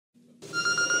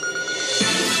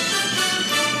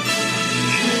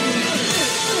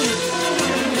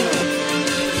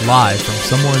Live from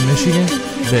somewhere in Michigan,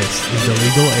 this is the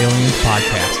Legal Aliens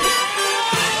Podcast.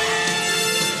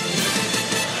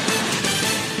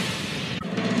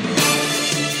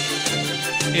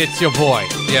 It's your boy.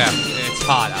 Yeah, it's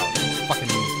hot out. It's fucking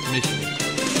Michigan.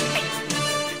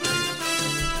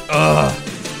 Ugh.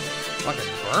 Fucking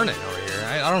burning over here.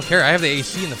 I don't care. I have the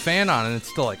AC and the fan on, and it's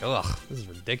still like, ugh, this is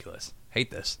ridiculous. Hate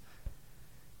this.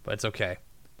 But it's okay.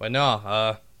 But no,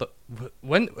 I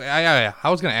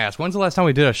was going to ask, when's the last time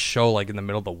we did a show like in the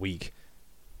middle of the week?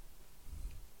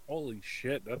 Holy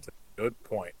shit, that's a good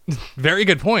point. Very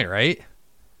good point, right?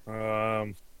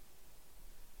 The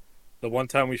one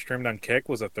time we streamed on Kick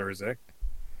was a Thursday.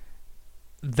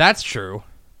 That's true.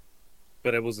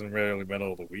 But it wasn't really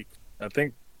middle of the week. I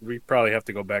think we probably have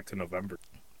to go back to November.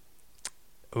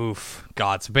 Oof.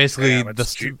 God, so basically...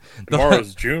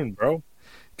 Tomorrow's June, bro.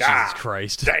 Jesus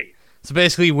Christ. Dang. So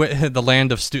basically, the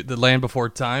land before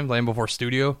time, land before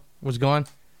studio was gone.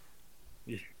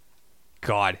 Yeah.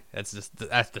 God, that's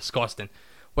disgusting.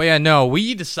 Well, yeah, no,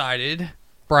 we decided,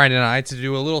 Brian and I, to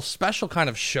do a little special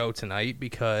kind of show tonight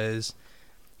because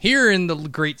here in the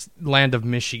great land of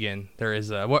Michigan, there is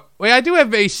a wait. I do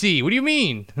have AC. What do you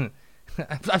mean?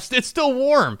 It's still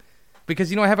warm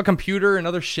because I have a computer and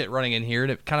other shit running in here,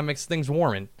 and it kind of makes things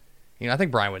warm. And I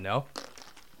think Brian would know.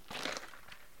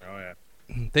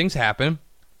 Things happen,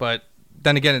 but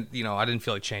then again, I didn't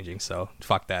feel like changing, so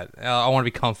fuck that. I want to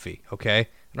be comfy, okay? I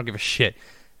don't give a shit.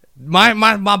 My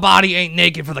body ain't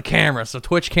naked for the camera, so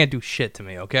Twitch can't do shit to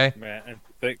me, okay? Man,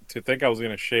 to think I was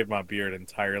gonna shave my beard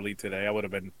entirely today, I would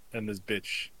have been in this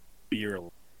bitch beard.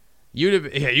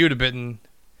 You'd have been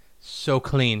so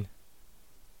clean,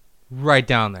 right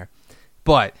down there.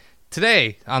 But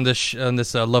today on this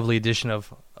lovely edition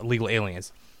of Legal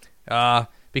Aliens,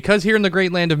 because here in the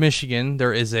great land of Michigan,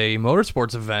 there is a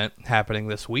motorsports event happening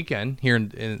this weekend here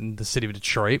in the city of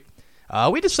Detroit.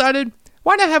 We decided,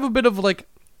 why not have a bit of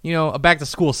a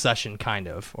back-to-school session kind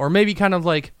of, or maybe kind of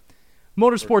like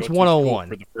Motorsports 101.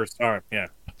 For the first time, yeah.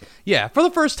 Yeah, for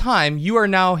the first time, you are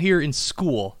now here in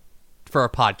school for our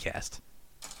podcast.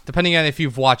 Depending on if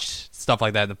you've watched stuff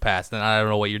like that in the past, then I don't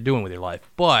know what you're doing with your life.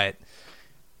 But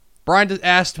Brian just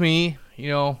asked me,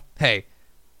 hey,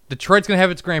 Detroit's going to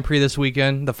have its Grand Prix this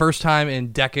weekend. The first time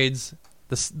in decades,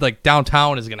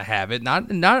 downtown is going to have it.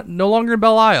 No longer in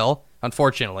Belle Isle,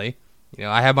 unfortunately.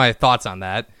 I have my thoughts on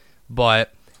that.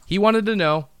 But he wanted to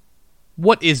know,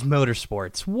 what is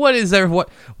motorsports? What is there?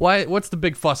 What's the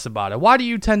big fuss about it? Why do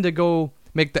you tend to go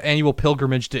make the annual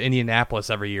pilgrimage to Indianapolis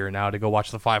every year now to go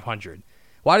watch the 500?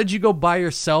 Why did you go by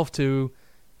yourself to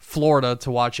Florida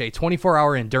to watch a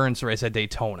 24-hour endurance race at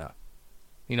Daytona?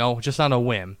 Just on a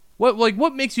whim.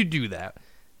 What makes you do that?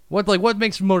 What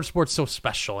makes motorsports so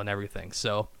special and everything?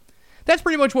 So that's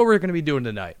pretty much what we're going to be doing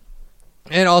tonight.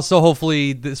 And also,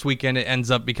 hopefully, this weekend it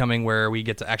ends up becoming where we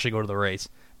get to actually go to the race.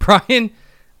 Brian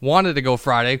wanted to go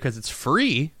Friday because it's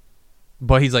free,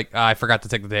 but he's like, I forgot to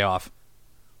take the day off.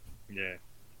 Yeah.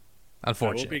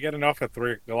 Unfortunately. We'll be getting off at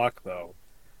 3 o'clock, though.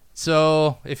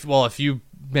 So, if you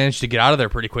manage to get out of there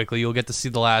pretty quickly, you'll get to see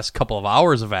the last couple of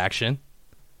hours of action.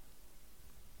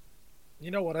 You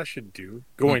know what I should do?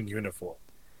 Go in uniform.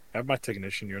 Have my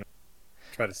technician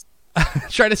uniform.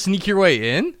 Try to sneak your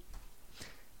way in?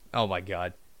 Oh my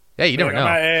god. Yeah, you never know.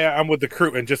 I'm with the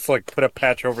crew and just put a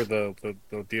patch over the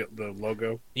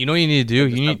logo. You know what you need to do?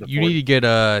 You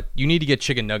need to get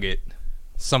Chicken Nugget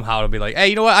somehow to be like, hey,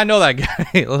 you know what? I know that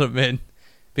guy a little bit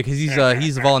because he's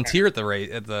a volunteer at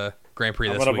the Grand Prix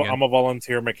this weekend. I'm a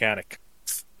volunteer mechanic.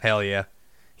 Hell yeah.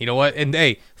 You know what? And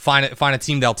hey, find a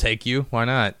team that'll take you. Why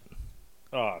not?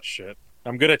 Oh shit.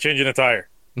 I'm good at changing a tire.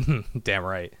 Damn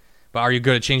right. But are you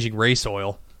good at changing race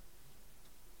oil?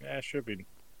 Yeah, it should be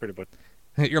pretty much.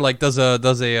 You're like, does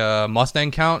a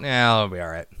Mustang count? Yeah, I'll be all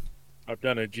right. I've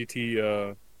done a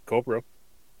GT Cobra.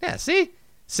 Yeah, see?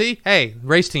 Hey,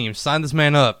 race teams, sign this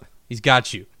man up. He's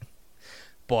got you.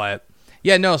 But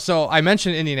yeah, no. So I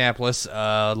mentioned Indianapolis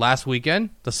last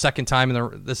weekend, the second time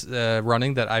in this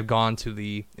running that I've gone to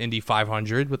the Indy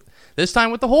 500. This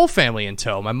time with the whole family in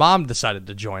tow. My mom decided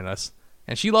to join us,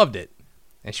 and she loved it,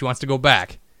 and she wants to go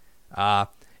back. It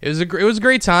was a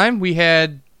great time. We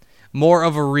had more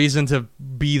of a reason to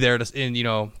be there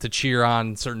to cheer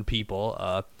on certain people.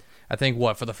 I think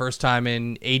for the first time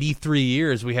in 83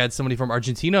 years, we had somebody from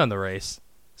Argentina in the race.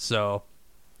 So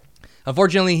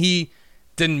unfortunately, he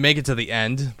didn't make it to the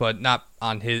end, but not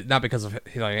because of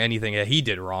anything that he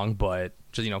did wrong, but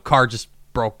just car just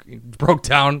broke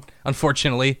down,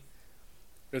 unfortunately.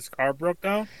 His car broke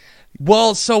down?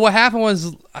 Well, so what happened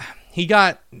was he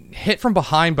got hit from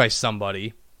behind by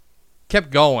somebody, kept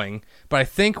going, but I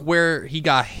think where he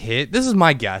got hit, this is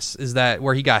my guess, is that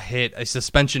where he got hit, a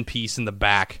suspension piece in the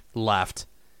back left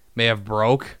may have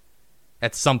broke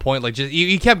at some point. Like, just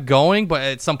he kept going, but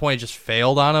at some point it just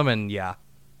failed on him, and yeah,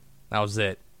 that was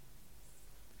it.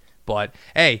 But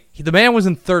hey, the man was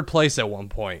in third place at one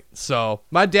point, so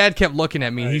my dad kept looking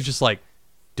at me, and he's just like,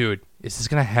 dude, is this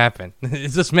gonna happen?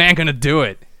 Is this man gonna do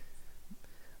it?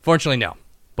 Fortunately, no,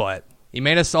 but he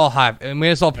made us all happy. It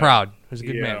made us all proud. He was a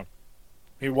good man.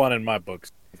 He won in my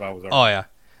books. If I was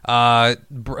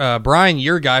Brian,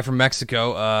 your guy from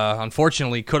Mexico,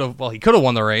 unfortunately he could have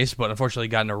won the race, but unfortunately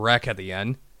got in a wreck at the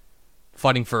end,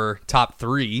 fighting for top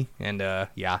 3, and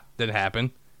didn't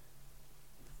happen.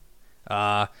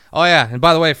 And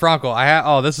by the way,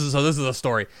 Franco, this is a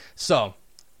story. So,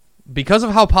 because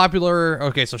of how popular,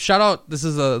 okay, so shout out, this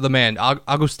is the man,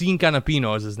 Agustin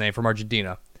Canapino is his name, from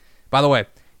Argentina. By the way,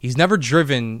 he's never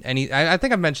driven any, I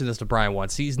think I've mentioned this to Brian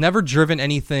once, he's never driven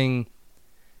anything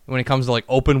when it comes to like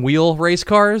open wheel race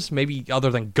cars, maybe other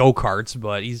than go-karts,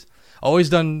 but he's always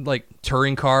done like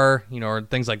touring car, or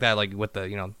things like that, like with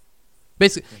the,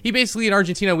 basically in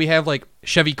Argentina we have like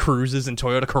Chevy Cruzes and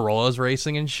Toyota Corollas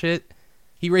racing and shit.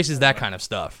 He races that kind of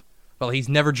stuff. Well, he's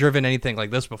never driven anything like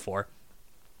this before.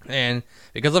 And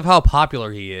because of how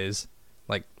popular he is,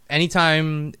 like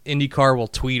anytime IndyCar will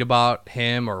tweet about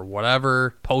him or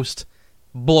whatever, post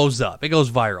blows up. It goes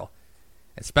viral.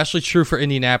 Especially true for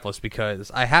Indianapolis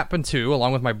because I happen to,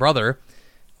 along with my brother,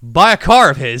 buy a car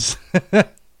of his. a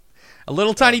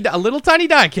little tiny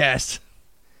diecast.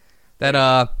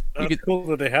 That cool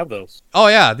that they have those. Oh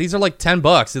yeah, these are like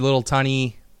 $10. The little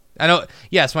tiny. I know.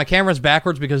 Yes, my camera's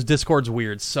backwards because Discord's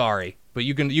weird. Sorry, but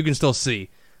you can still see.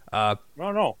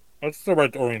 No, that's the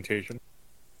right orientation.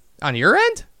 On your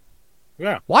end?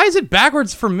 Yeah. Why is it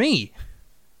backwards for me?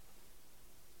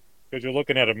 Because you're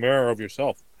looking at a mirror of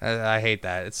yourself. I hate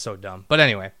that. It's so dumb. But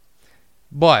anyway.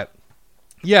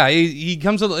 Yeah, he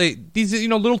comes with these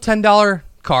little $10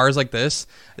 cars like this.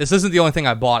 This isn't the only thing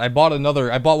I bought. I bought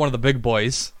one of the big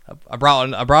boys. I brought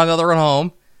another one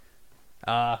home.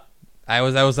 That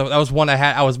was one I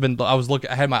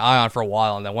had my eye on for a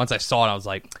while, and then once I saw it, I was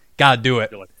like, gotta do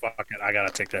it. You're like, fuck it, I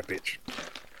gotta take that bitch.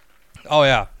 Oh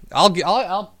yeah,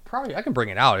 I'll probably I can bring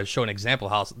it out and show an example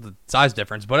of how the size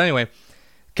difference. But anyway,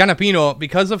 Canapino,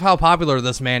 because of how popular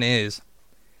this man is,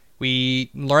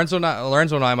 Lorenzo and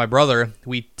I, my brother,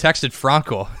 we texted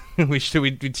Franco. we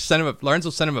sent him.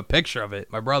 Lorenzo sent him a picture of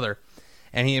it, my brother,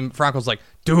 and Franco's like,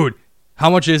 dude, how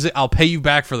much is it? I'll pay you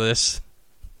back for this.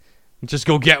 Just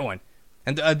go get one.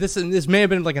 And this may have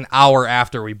been like an hour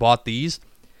after we bought these.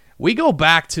 We go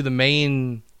back to the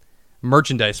main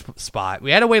merchandise spot.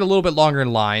 We had to wait a little bit longer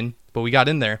in line, but we got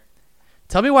in there.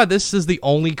 Tell me why this is the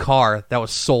only car that was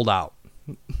sold out.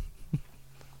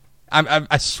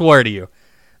 I swear to you.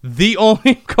 The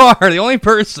only car, the only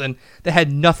person that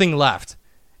had nothing left.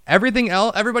 Everybody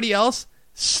else,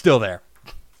 still there.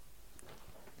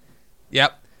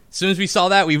 Yep. As soon as we saw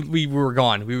that, we were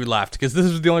gone. We left because this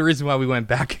was the only reason why we went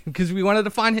back, because we wanted to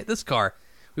find this car.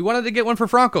 We wanted to get one for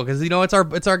Franco because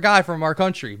it's our guy from our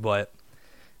country. But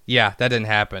yeah, that didn't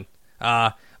happen.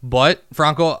 But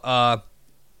Franco,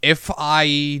 if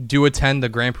I do attend the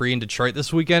Grand Prix in Detroit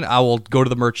this weekend, I will go to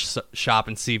the merch shop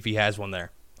and see if he has one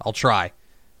there. I'll try.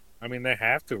 I mean, they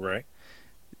have to, right?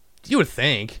 You would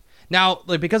think. Now,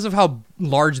 like, because of how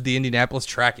large the Indianapolis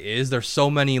track is, there's so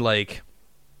many like.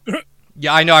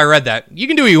 Yeah, I know. I read that. You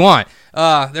can do what you want.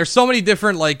 There's so many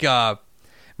different like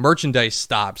merchandise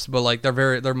stops, but like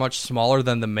they're much smaller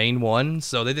than the main one,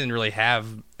 so they didn't really have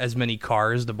as many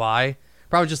cars to buy.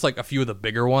 Probably just like a few of the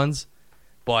bigger ones.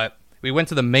 But we went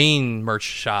to the main merch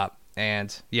shop,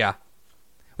 and yeah,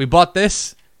 we bought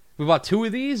this. We bought 2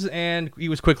 of these, and he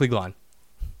was quickly gone,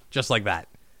 just like that.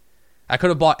 I could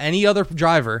have bought any other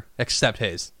driver except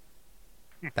his.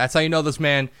 That's how you know this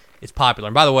man is popular.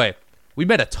 And by the way, we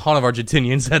met a ton of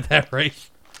Argentinians at that race.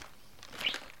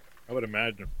 I would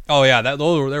imagine. Oh, yeah, there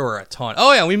were a ton.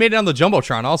 Oh, yeah, we made it on the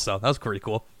Jumbotron also. That was pretty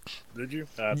cool. Did you?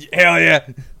 Hell yeah.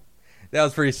 That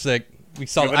was pretty sick. We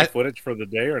saw. Did you have any footage for the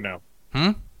day or no?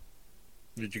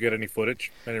 Did you get any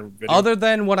footage? Any video? Other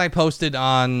than what I posted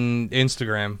on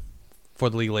Instagram for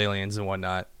the Legal Aliens and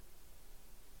whatnot.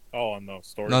 Oh, on those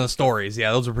stories? No, the stories.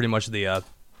 Yeah, those were pretty much the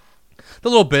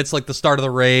little bits, like the start of the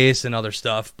race and other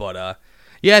stuff. But,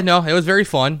 yeah, no, it was very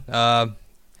fun.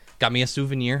 Got me a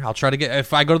souvenir. I'll try to get,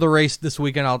 if I go to the race this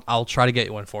weekend, I'll try to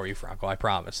get one for you, Franco. I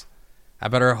promise. I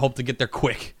better hope to get there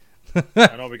quick.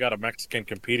 I know we got a Mexican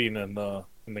competing in the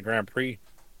Grand Prix.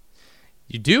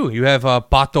 You do. You have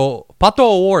Pato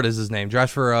Award is his name.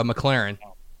 Drives for McLaren.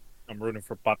 Oh, I'm rooting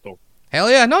for Pato. Hell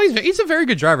yeah! No, he's a very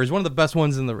good driver. He's one of the best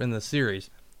ones in the series.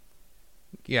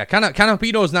 Yeah,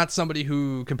 Canapino is not somebody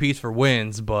who competes for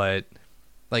wins, but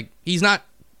like he's not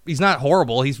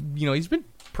horrible. He's been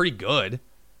pretty good.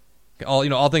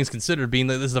 All things considered, being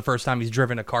that this is the first time he's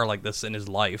driven a car like this in his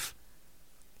life.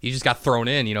 He just got thrown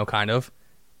in, kind of.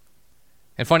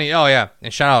 And funny, oh yeah,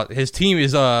 and shout out, his team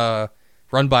is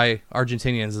run by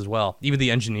Argentinians as well, even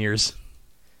the engineers.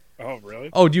 Oh, really?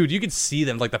 Oh, dude, you could see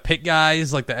them, like the pit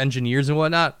guys, like the engineers and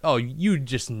whatnot. Oh, you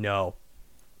just know.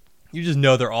 You just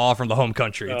know they're all from the home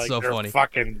country. It's so funny.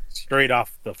 Fucking straight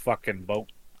off the fucking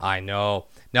boat. I know.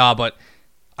 No, but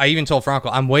I even told Franco,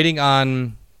 I'm waiting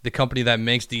on the company that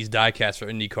makes these diecasts for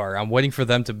IndyCar. I'm waiting for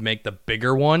them to make the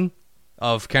bigger one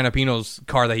of Canapino's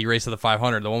car that he raced at the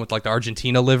 500, the one with like the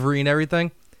Argentina livery and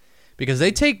everything, because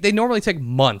they normally take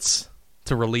months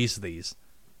to release these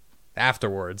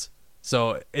afterwards.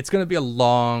 So it's going to be a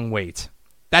long wait.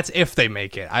 That's if they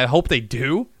make it. I hope they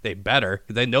do. They better.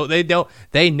 They know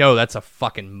that's a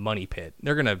fucking money pit.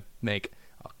 They're going to make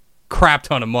a crap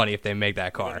ton of money if they make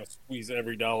that car. They're gonna squeeze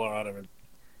every dollar out of it.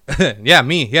 Yeah,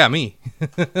 me. They're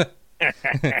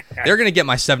going to get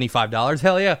my $75.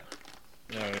 Hell yeah.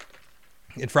 Yeah.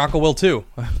 And Franco will too.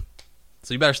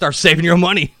 So you better start saving your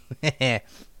money.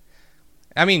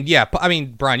 I mean,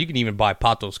 Brian, you can even buy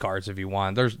Pato's cars if you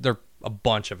want. They're a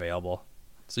bunch available.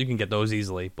 So you can get those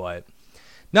easily, but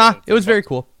nah, it was very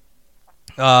cool.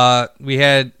 We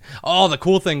had the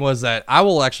cool thing was that I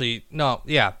will actually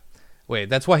wait,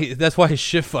 that's why his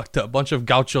shit fucked up. Bunch of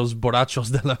gauchos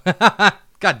borrachos de la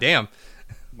God damn.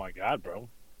 Oh my God, bro.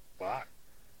 Wow.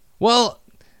 Well,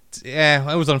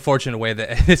 yeah, it was an unfortunate way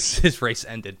that his race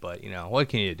ended, but what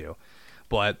can you do?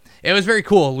 But it was very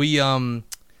cool. We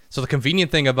so the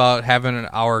convenient thing about having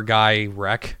our guy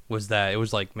wreck was that it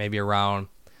was like maybe around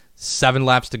 7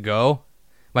 laps to go.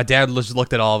 My dad just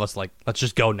looked at all of us like, let's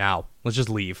just go now. Let's just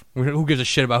leave. Who gives a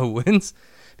shit about who wins?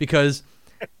 Because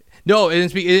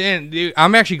and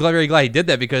I'm actually very glad he did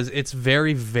that, because it's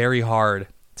very, very hard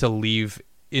to leave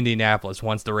Indianapolis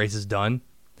once the race is done.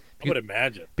 I would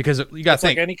imagine. Because you got to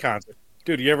think. Like any concert.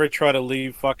 Dude, you ever try to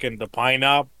leave fucking the Pine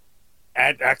Knob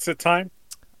at exit time?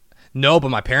 No, but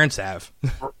my parents have.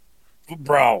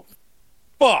 Bro.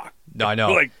 Fuck. No, I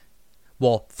know.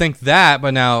 Well, think that,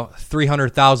 but now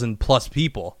 300,000 plus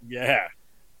people. Yeah.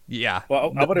 Yeah.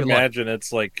 Well, I would imagine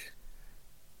it's like,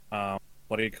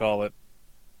 what do you call it?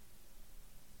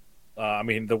 I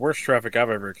mean, the worst traffic I've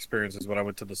ever experienced is when I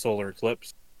went to the solar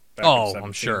eclipse.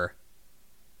 I'm sure.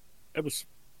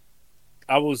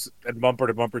 I was in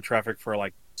bumper-to-bumper traffic for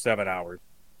like 7 hours.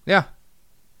 Yeah.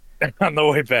 And on the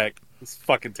way back, it's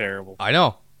fucking terrible. I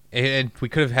know. And we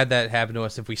could have had that happen to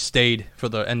us if we stayed for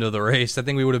the end of the race. I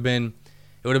think it would have been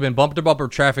bumper-to-bumper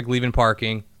traffic leaving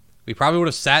parking. We probably would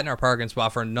have sat in our parking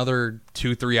spot for another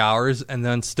 2-3 hours and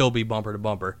then still be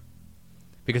bumper-to-bumper.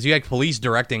 Because you had police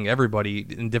directing everybody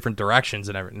in different directions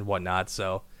and whatnot.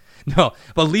 So, no.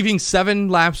 But leaving 7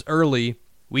 laps early,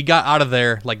 we got out of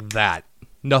there like that.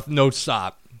 No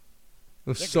stop. It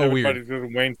was so weird.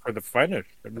 Everybody's waiting for the finish.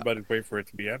 Everybody's waiting for it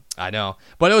to be end. I know.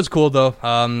 But it was cool, though.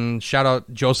 Shout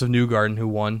out Joseph Newgarden, who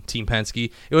won Team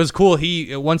Penske. It was cool.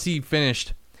 Once he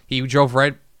finished, he drove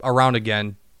right around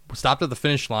again, stopped at the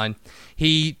finish line.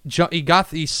 He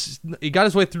got his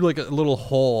way through like a little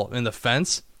hole in the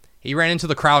fence. He ran into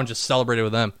the crowd and just celebrated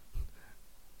with them.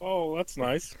 Oh, that's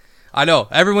nice. I know.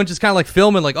 Everyone just kind of like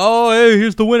filming, like, oh, hey,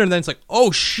 here's the winner. And then it's like,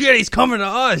 oh, shit, he's coming to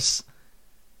us.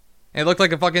 And it looked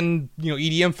like a fucking,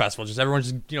 EDM festival. Just everyone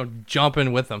just,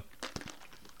 jumping with him.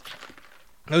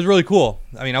 It was really cool.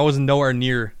 I mean, I wasn't nowhere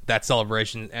near that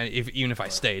celebration, even if I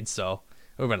stayed, so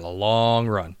it would have been a long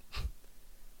run.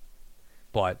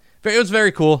 But it was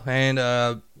very cool. And,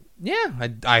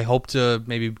 I hope to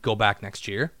maybe go back next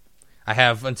year. I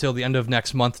have until the end of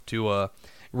next month to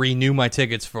renew my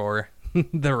tickets for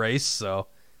the race, so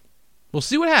we'll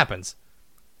see what happens.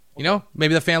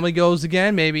 Maybe the family goes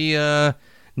again. Maybe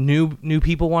new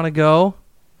people want to go.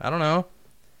 I don't know.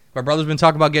 My brother's been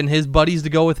talking about getting his buddies to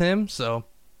go with him, so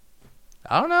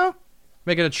I don't know.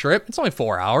 Make it a trip. It's only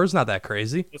 4 hours. Not that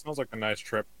crazy. It sounds like a nice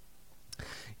trip.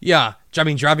 Yeah. I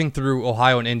mean, driving through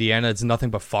Ohio and Indiana, it's nothing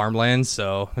but farmland,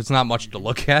 so it's not much to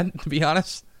look at, to be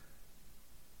honest.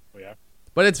 Yeah.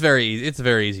 But it's a very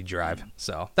easy drive,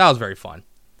 so that was very fun.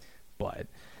 But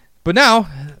now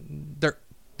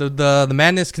the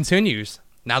madness continues.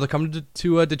 Now they're coming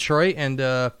to Detroit,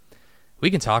 and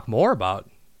we can talk more about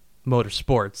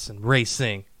motorsports and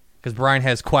racing, because Brian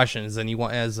has questions and he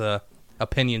has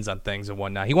opinions on things and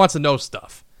whatnot. He wants to know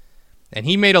stuff, and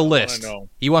he made a list.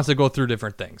 He wants to go through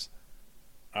different things.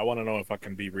 I want to know if I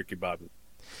can beat Ricky Bobby.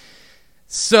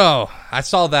 So I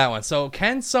saw that one. So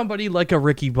can somebody like a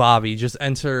Ricky Bobby just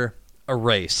enter a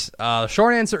race? The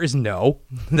short answer is no.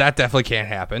 That definitely can't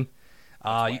happen.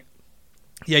 Yeah,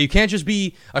 you can't just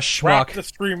be a schmuck. Wrap the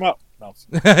stream up. No.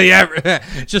 Yeah,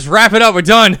 just wrap it up. We're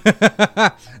done.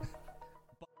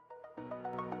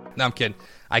 No, I'm kidding.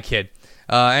 I kid.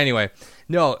 Anyway,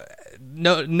 no,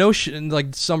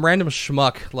 like some random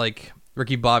schmuck like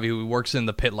Ricky Bobby who works in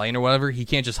the pit lane or whatever, he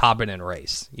can't just hop in and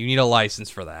race. You need a license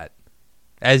for that,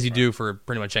 as you do for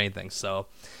pretty much anything. So,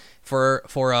 for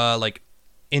like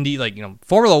Indy, like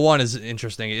Formula One is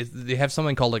interesting. They have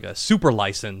something called like a super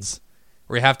license,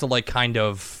 where you have to like kind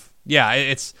of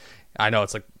I know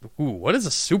it's like, ooh, what is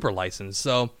a super license?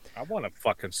 So I want a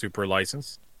fucking super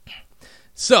license.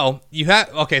 So you have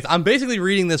I'm basically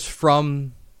reading this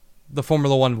from the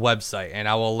Formula One website, and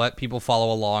I will let people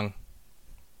follow along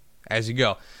as you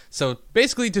go. So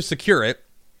basically, to secure it,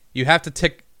 you have to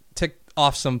tick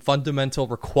off some fundamental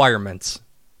requirements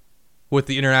with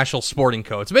the International Sporting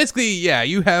Code. So basically, yeah,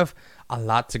 you have a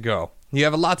lot to go. You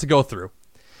have a lot to go through.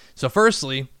 So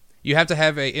firstly, you have to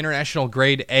have a international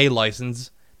grade A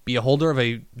license, be a holder of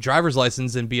a driver's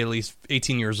license, and be at least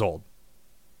 18 years old.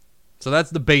 So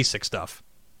that's the basic stuff.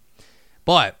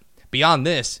 But beyond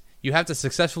this, you have to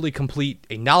successfully complete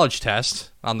a knowledge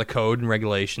test on the code and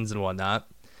regulations and whatnot.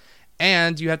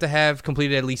 And you have to have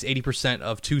completed at least 80%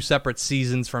 of 2 separate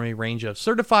seasons from a range of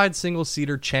certified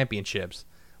single-seater championships.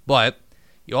 But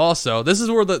you also, this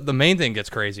is where the main thing gets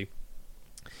crazy.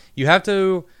 You have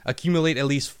to accumulate at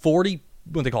least 40,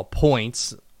 what they call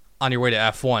points, on your way to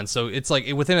F1. So it's like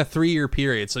within a 3-year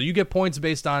period. So you get points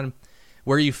based on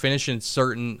where you finish in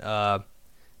certain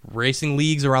racing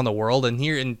leagues around the world. And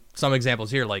here, in some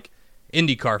examples here, like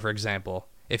IndyCar, for example,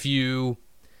 if you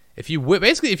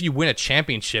win a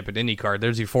championship at IndyCar,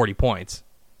 there's your 40 points.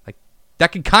 Like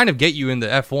that could kind of get you into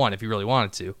F1 if you really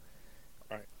wanted to.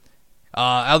 Right.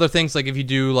 Other things like if you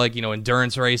do like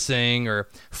endurance racing or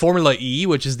Formula E,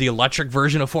 which is the electric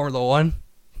version of Formula One.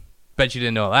 Bet you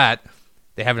didn't know that.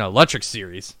 They have an electric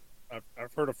series.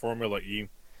 I've heard of Formula E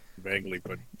vaguely,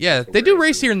 but yeah, they do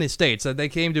race here in the States. They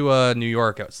came to New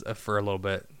York for a little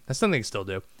bit. That's something they still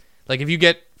do. Like if you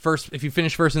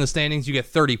finish first in the standings, you get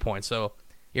 30 points. So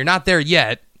you're not there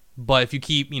yet, but if you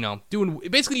keep doing,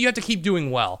 basically you have to keep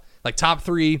doing well, like top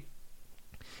 3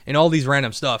 and all these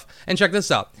random stuff. And check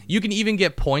this out: you can even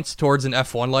get points towards an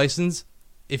F1 license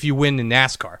if you win in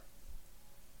NASCAR.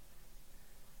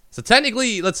 So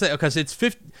technically, let's say, because it's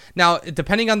 50 now,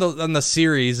 depending on the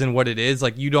series and what it is,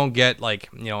 like you don't get like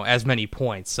as many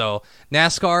points. So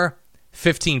NASCAR,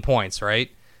 15 points,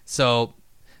 right? So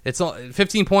it's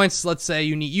 15 points. Let's say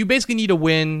you basically need to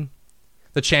win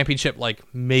the championship, like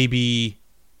maybe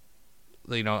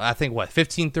I think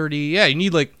 15, 30. Yeah, you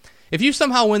need like, if you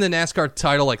somehow win the NASCAR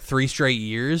title like 3 straight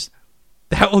years,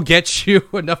 that will get you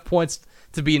enough points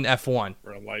to be an F1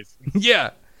 for a license. Yeah.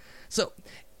 So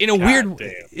in a weird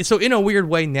way,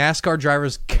 NASCAR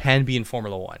drivers can be in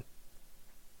Formula One.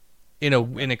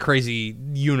 In a crazy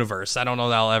universe, I don't know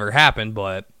that'll ever happen,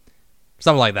 but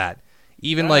something like that.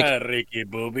 Even like Ricky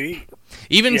Booby.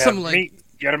 Even something like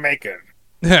you're making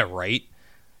right.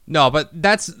 No, but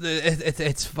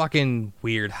it's fucking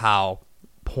weird how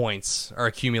points are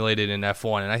accumulated in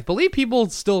F1, and I believe people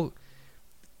still.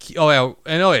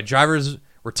 Drivers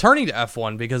returning to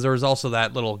F1 because there was also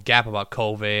that little gap about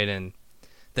COVID and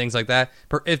things like that.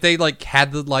 If they like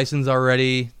had the license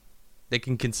already, they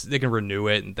can renew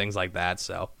it and things like that.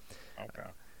 So, okay.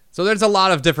 So there's a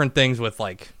lot of different things with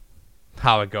like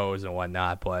how it goes and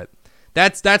whatnot. But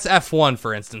that's F1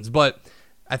 for instance. But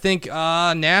I think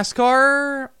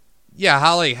NASCAR,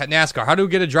 NASCAR. How do we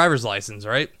get a driver's license?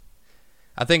 Right.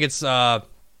 I think it's there's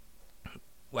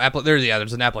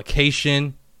an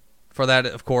application for that,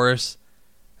 of course.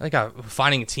 I think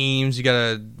finding teams. You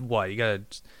gotta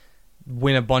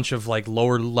win a bunch of like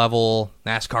lower level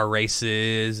NASCAR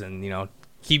races, and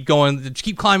keep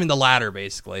climbing the ladder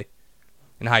basically,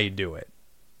 and how you do it.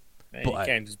 Man, you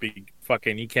can't just be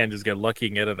fucking. You can't just get lucky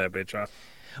and get at that bitch, huh?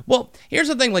 Well, here's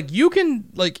the thing: like you can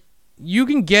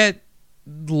get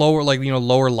lower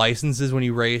licenses when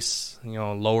you race.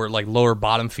 Lower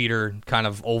bottom feeder kind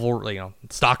of oval,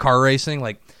 stock car racing.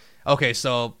 Like, okay,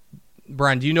 so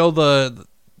Brian, do you know the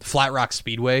Flat Rock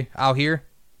Speedway out here?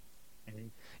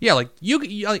 Yeah,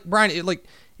 Brian,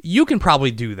 you can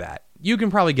probably do that. You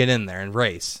can probably get in there and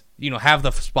race. Have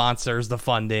the sponsors, the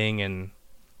funding, and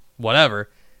whatever.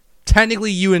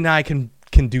 Technically, you and I can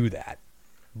do that.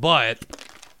 But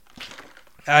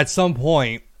at some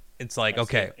point, it's like,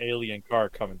 okay. Alien car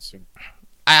coming soon.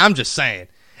 I'm just saying.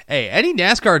 Hey, any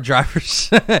NASCAR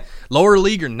drivers, lower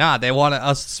league or not, they want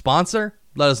us to sponsor?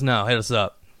 Let us know. Hit us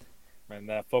up. And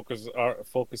that Focus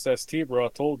ST, bro. I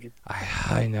told you.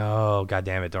 I know. God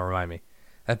damn it! Don't remind me.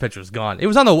 That picture's gone. It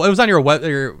was on on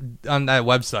that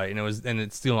website, and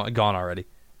it's still gone already.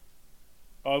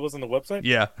 Oh, it was on the website.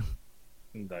 Yeah,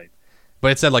 Nice.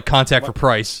 but it said like contact for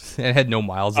price, and it had no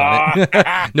miles on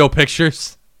it, no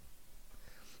pictures.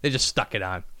 They just stuck it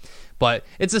on. But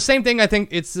it's the same thing. I think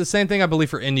it's the same thing. I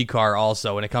believe for IndyCar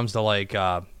also when it comes to like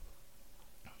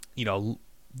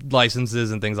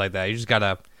licenses and things like that. You just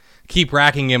gotta keep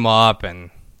racking him up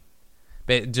and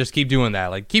just keep doing that.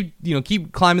 Like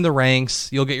keep climbing the ranks.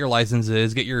 You'll get your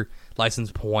licenses, get your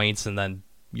license points, and then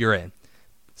you're in.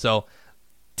 So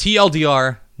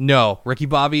TLDR, no, Ricky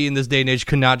Bobby in this day and age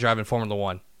could not drive in Formula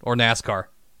One or NASCAR.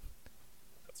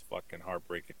 That's fucking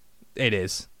heartbreaking. It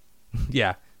is.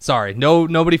 Yeah. Sorry.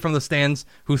 Nobody from the stands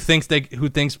who thinks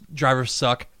drivers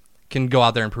suck can go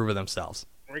out there and prove it themselves.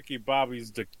 Ricky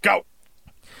Bobby's the GOAT.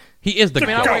 He is the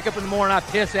I wake up in the morning, I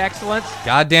piss excellence.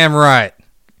 Goddamn right.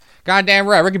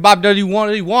 Ricky Bobby does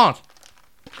what he wants.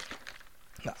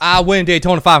 I win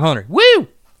Daytona 500. Woo!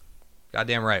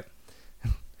 Goddamn right.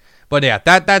 But yeah,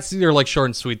 that's your like short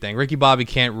and sweet thing. Ricky Bobby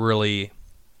can't really,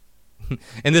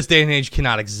 in this day and age,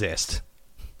 cannot exist.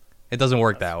 It doesn't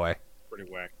work that way.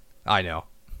 Pretty whack. I know.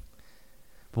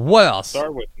 But what else?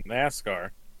 Start with NASCAR.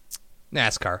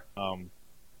 NASCAR.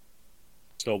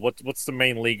 So what's the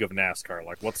main league of NASCAR?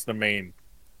 Like, what's the main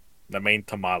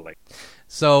tamale?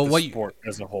 So The what sport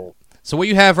as a whole. So what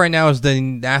you have right now is the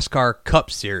NASCAR Cup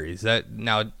Series. That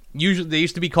now usually they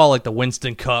used to be called like the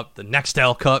Winston Cup, the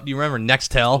Nextel Cup. Do you remember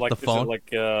Nextel, Like, the phone? Is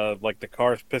it like the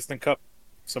Cars Piston Cup,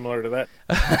 similar to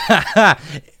that?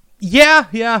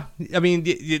 Yeah. I mean,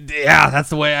 yeah, that's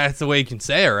the way you can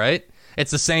say it, right?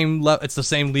 It's the same. It's the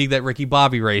same league that Ricky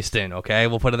Bobby raced in. Okay,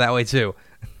 we'll put it that way too.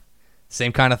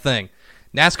 Same kind of thing.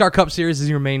 NASCAR Cup Series is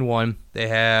your main one. They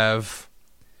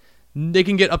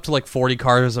can get up to like 40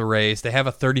 cars a race. They have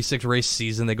a 36 race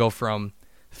season. They go from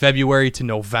February to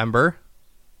November.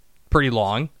 Pretty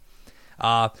long.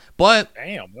 But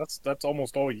Damn, that's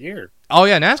almost all year. oh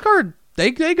yeah, NASCAR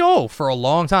they go for a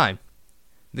long time.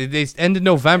 They end in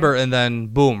November and then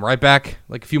boom, right back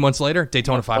like a few months later,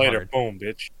 Daytona 500. Later, boom,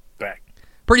 bitch, back.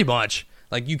 Pretty much.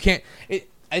 Like you can't.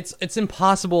 It's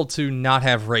impossible to not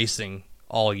have racing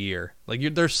all year.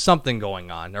 Like there's something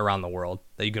going on around the world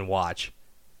that you can watch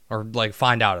or like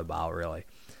find out about. Really.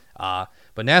 But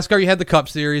NASCAR, you had the Cup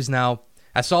Series. Now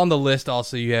I saw on the list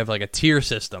also you have like a tier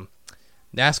system.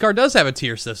 NASCAR does have a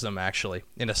tier system actually,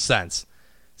 in a sense.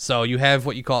 So you have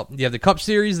what you have the Cup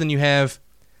Series, then you have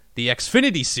the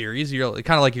Xfinity Series. You're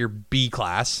kind of like your B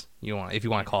class, if you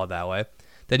want to call it that way.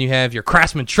 Then you have your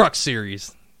Craftsman Truck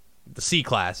Series, the C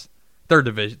class, third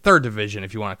division,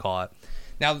 if you want to call it.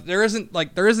 Now there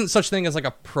isn't such thing as like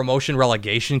a promotion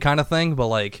relegation kind of thing, but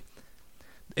like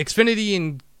Xfinity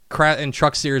and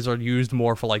Truck Series are used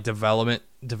more for like development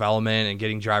and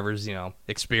getting drivers,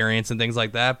 experience and things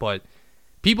like that. But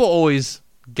people always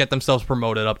get themselves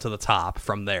promoted up to the top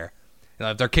from there.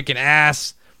 If they're kicking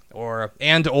ass or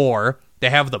they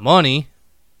have the money,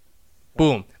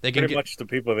 boom, they can Pretty much the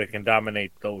people that can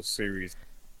dominate those series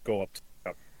go up to the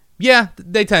cup. Yeah,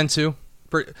 they tend to.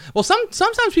 Well,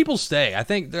 sometimes people stay. I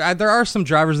think there are some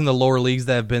drivers in the lower leagues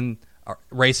that have been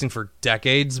racing for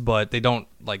decades, but they don't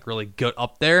like really get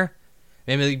up there.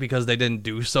 Maybe because they didn't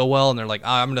do so well, and they're like,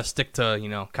 I'm going to stick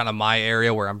to kind of my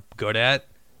area where I'm good at.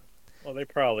 Well, they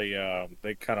probably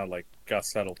they kind of like got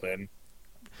settled in.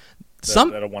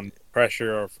 That one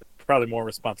pressure or probably more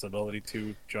responsibility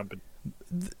to jump in.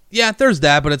 Yeah, there's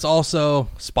that, but it's also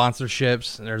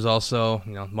sponsorships, and there's also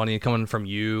money coming from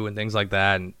you and things like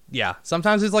that. And yeah,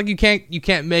 sometimes it's like you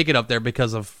can't make it up there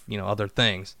because of other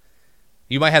things.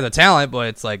 You might have the talent, but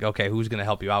it's like, okay, who's going to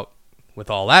help you out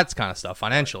with all that kind of stuff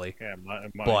financially? Yeah,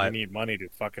 but you need money to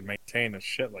fucking maintain a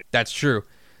shit like that. That's true.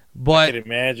 But I can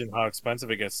imagine how expensive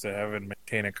it gets to have and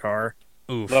maintain a car.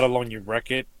 Oof. Let alone you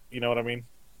wreck it. You know what I mean?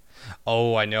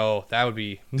 Oh, I know. That would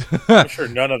be... I'm sure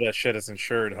none of that shit is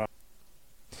insured, huh?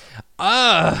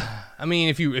 I mean,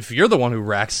 if you're the one who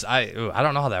wrecks, I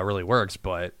don't know how that really works,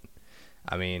 but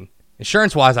I mean,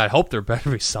 insurance-wise, I hope there better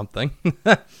be something.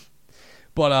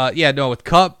 But yeah, no, with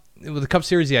the Cup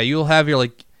Series, yeah, you'll have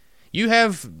you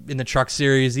have in the Truck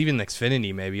Series, even the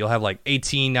Xfinity, maybe you'll have like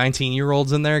 18,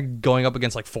 19-year-olds in there going up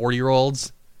against like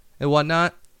 40-year-olds and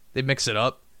whatnot. They mix it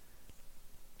up.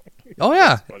 Oh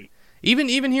yeah. Even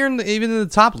here in the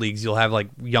top leagues, you'll have like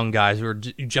young guys who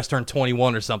just turned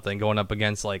 21 or something going up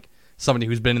against like somebody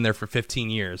who's been in there for 15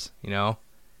 years.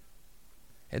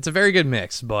 It's a very good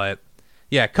mix, but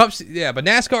yeah, but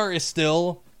NASCAR is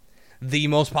still the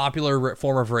most popular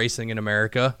form of racing in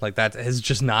America. Like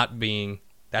that's not being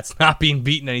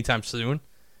beaten anytime soon.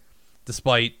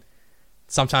 despite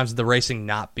sometimes the racing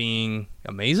not being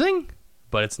amazing,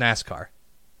 but it's NASCAR.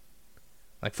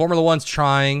 Like Formula One's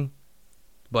trying,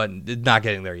 but not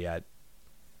getting there yet.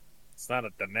 It's not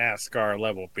at the NASCAR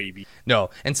level, baby.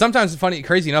 No, and sometimes,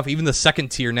 crazy enough, even the second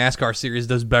tier NASCAR series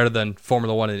does better than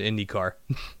Formula One and IndyCar.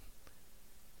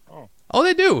 Oh,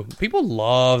 they do. People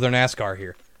love their NASCAR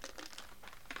here.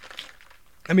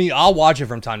 I mean, I'll watch it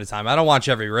from time to time. I don't watch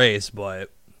every race,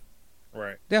 but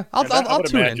right. Yeah, I'll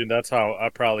tune imagine in. That's how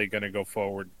I'm probably going to go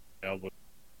forward. I'll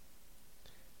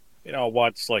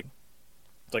watch like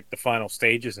the final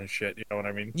stages and shit. You know what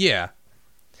I mean? Yeah.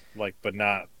 But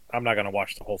not. I'm not going to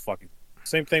watch the whole fucking.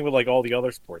 Same thing with like all the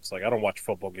other sports. Like I don't watch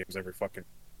football games every fucking.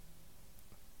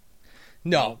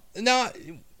 No.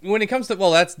 When it comes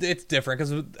to it's different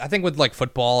because I think with like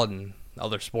football and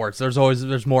other sports,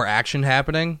 there's more action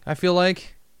happening. I feel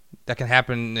like that can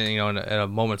happen, at a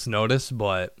moment's notice.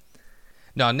 But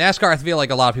no, NASCAR, I feel like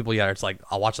a lot of people, it's like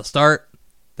I'll watch the start,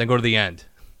 then go to the end,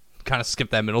 kind of skip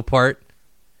that middle part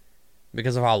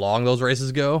because of how long those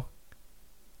races go.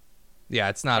 Yeah,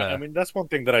 it's not. I mean, that's one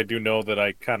thing that I do know that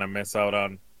I kind of miss out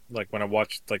on, like when I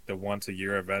watch like the once a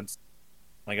year events.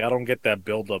 Like I don't get that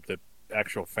build up that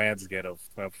actual fans get of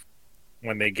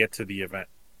when they get to the event.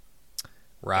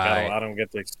 Right. Like I don't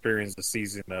get to experience the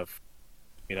season of,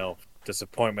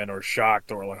 disappointment or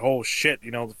shocked or like, oh shit,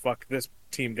 fuck this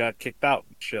team got kicked out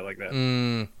and shit like that.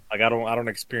 Like I don't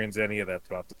experience any of that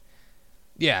throughout.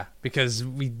 Yeah, because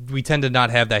we tend to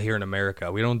not have that here in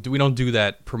America. We don't do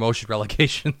that promotion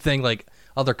relegation thing like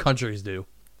other countries do.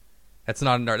 That's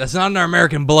not in our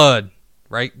American blood,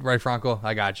 right? Right, Franco?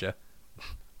 I gotcha.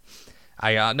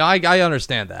 I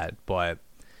understand that, but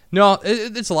no,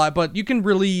 it's a lot. But you can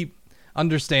really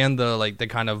understand the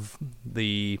kind of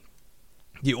the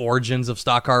origins of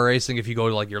stock car racing if you go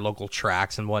to like your local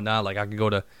tracks and whatnot. Like I could go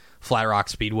to Flat Rock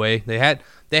Speedway. They had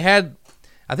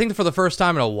I think for the first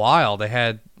time in a while they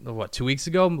had 2 weeks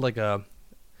ago like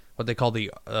what they call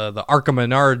the Arca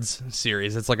Menards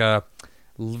series. It's like a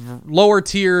lower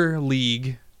tier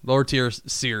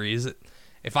series.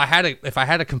 If I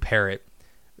had to compare it,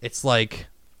 it's like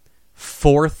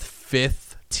 4th,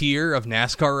 5th tier of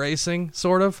NASCAR racing,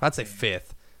 sort of. I'd say 5th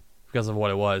because of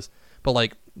what it was. But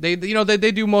like they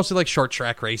do mostly like short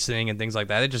track racing and things like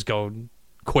that. They just go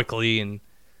quickly and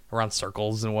around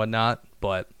circles and whatnot.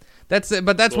 But that's it.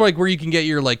 But that's cool. Like where you can get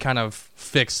your like kind of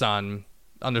fix on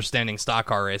understanding stock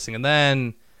car racing. And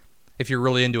then if you're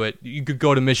really into it, you could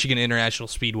go to Michigan International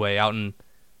Speedway out in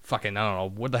fucking, I don't know,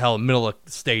 what the hell, middle of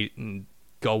the state and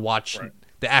go watch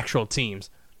the actual teams.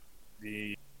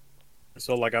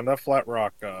 So like on that Flat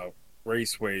Rock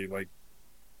Raceway, like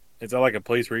is that like a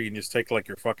place where you can just take like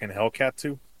your fucking Hellcat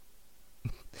to?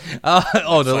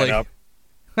 They're like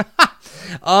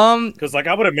because like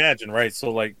I would imagine, right? So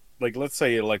like let's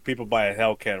say like people buy a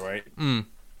Hellcat, right?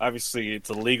 Obviously it's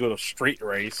illegal to street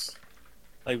race.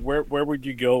 Like where would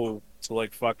you go to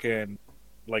like fucking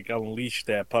like unleash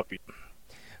that puppy?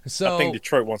 So I think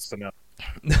Detroit wants to know.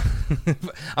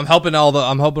 I'm helping all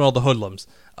the hoodlums.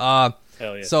 Hell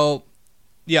yeah. So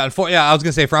I was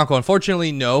gonna say, Franco,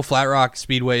 unfortunately, no, Flat Rock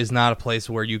Speedway is not a place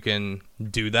where you can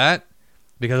do that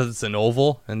because it's an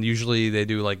oval, and usually they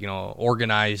do like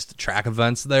organized track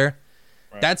events there.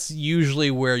 Right. That's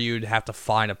usually where you'd have to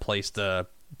find a place to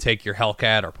take your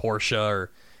Hellcat or Porsche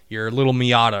or your little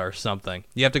Miata or something.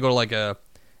 You have to go to like an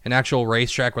actual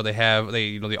racetrack where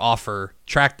they offer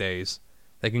track days.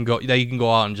 You can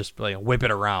go out and just like whip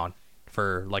it around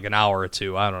for like an hour or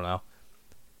two. I don't know.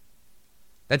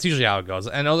 That's usually how it goes.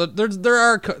 I know that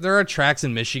there are tracks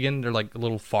in Michigan. They're like a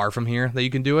little far from here that you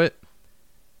can do it.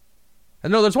 I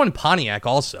know there's one in Pontiac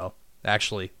also.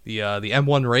 Actually, the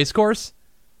M1 race course.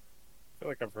 I feel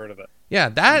like I've heard of that. Yeah,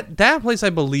 that place I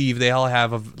believe they all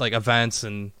have like events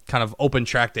and kind of open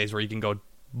track days where you can go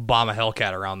bomb a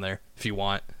Hellcat around there if you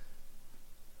want.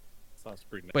 Sounds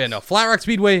pretty nice. But yeah, no, Flat Rock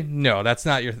Speedway, no,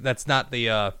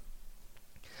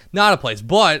 not a place.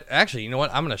 But actually, you know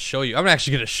what? I'm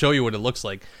actually gonna show you what it looks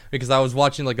like because I was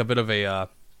watching like a bit of a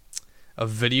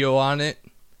video on it.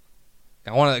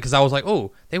 Because I was like,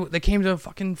 oh, they came to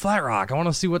fucking Flat Rock. I want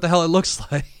to see what the hell it looks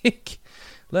like.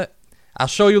 I'll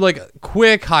show you like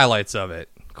quick highlights of it.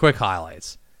 Quick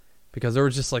highlights. Because there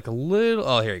was just like a little...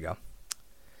 Oh, here you go.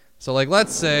 So like,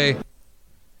 let's say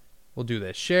we'll do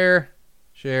this. Share,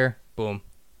 boom.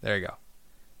 There you go.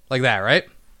 Like that, right?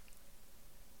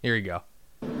 Here you go.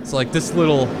 So like this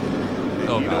little...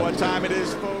 Oh, you God. know what time it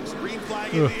is, folks? Green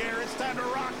flag in the air. It's time to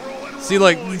rock, roll, and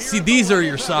See, these are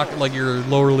your your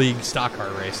lower league stock car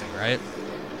racing, right?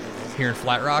 Here in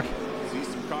Flat Rock. See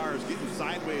some cars getting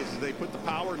sideways as they put the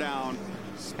power down.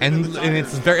 And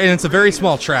it's a very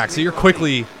small track, so you're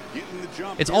quickly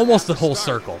It's almost the whole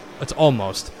circle. It's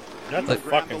almost. That's a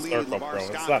fucking circle, bro.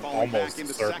 It's not almost a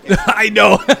circle. I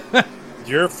know.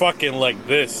 You're fucking like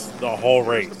this the whole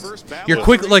race. You're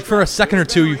quick, like for a second or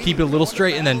two, you keep it a little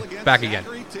straight and then back again.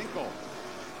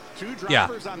 Yeah,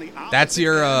 that's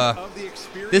your.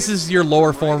 This is your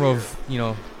lower form of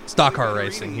stock car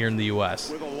racing here in the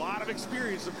U.S.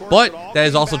 But that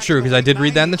is also true because I did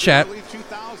read that in the chat.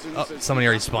 Oh, somebody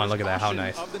already spawned. Look at that. How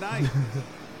nice.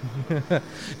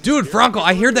 Dude, Franco,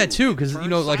 I hear that too because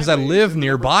because I live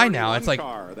nearby now. It's like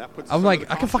I'm like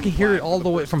I can fucking hear it all the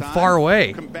way from far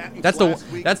away. That's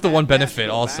the one benefit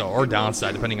also, or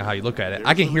downside depending on how you look at it.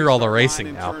 I can hear all the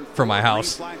racing now from my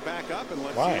house.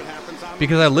 Why?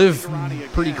 Because I live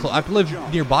pretty close. I live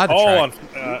nearby the track.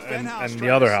 And the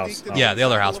other house. Yeah, the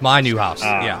other house, my new house.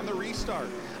 Yeah.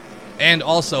 And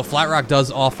also, Flat Rock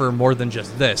does offer more than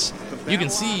just this. You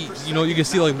can see, you can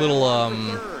see like little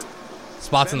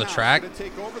spots on the track.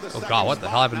 Oh god, what the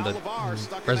hell happened to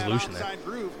the resolution there?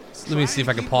 Let me see if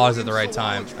I can pause at the right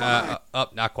time.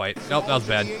 Not quite. Nope, that was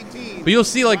bad. But you'll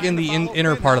see like in the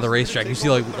inner part of the racetrack, you see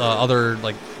like other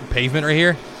like pavement right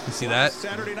here. You see that?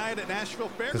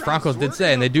 Because Franco did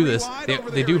say, and they do this.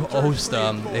 They do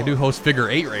host figure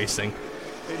 8 racing.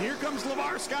 And here comes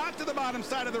LeVar Scott to the bottom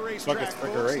side of the racetrack.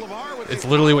 It's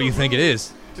literally what you think it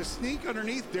is. To sneak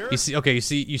underneath Derek. You see? Okay, you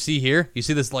see here. You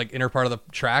see this like inner part of the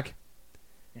track.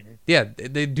 Mm-hmm. Yeah,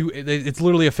 they do. It's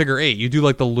literally a figure 8. You do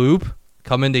like the loop,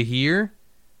 come into here,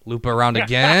 loop around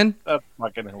again. That's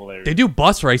fucking hilarious. They do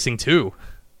bus racing too,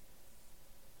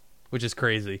 which is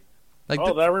crazy. Like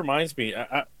that reminds me.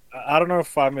 I don't know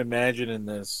if I'm imagining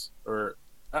this, or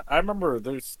I remember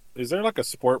is there like a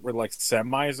sport where like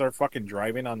semis are fucking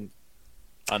driving on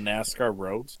NASCAR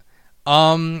roads?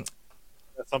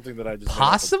 That's something that I just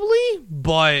possibly,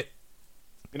 but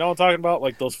you know what I'm talking about,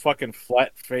 like those fucking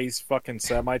flat face fucking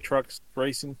semi trucks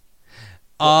racing.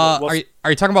 Are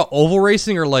you talking about oval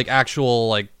racing or like actual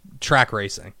like track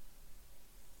racing?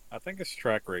 I think it's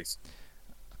track racing.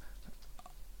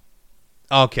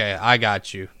 Okay, I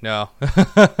got you. No.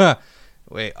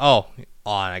 Wait. Oh,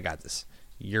 I got this.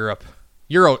 Euro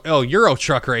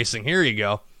truck racing. Here you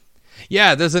go.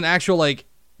 Yeah, there's an actual like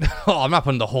I'm not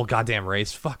putting the whole goddamn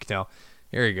race. Fuck no.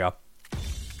 Here you go.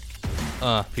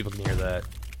 People can hear that.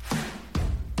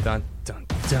 Dun dun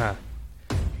dun.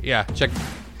 Yeah, check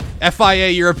FIA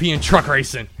European truck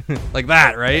racing. Like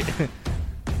that, right?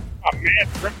 Oh man.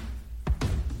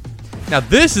 Now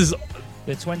this is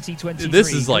the 2023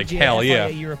 this is like hell yeah.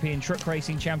 European Truck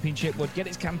Racing Championship would get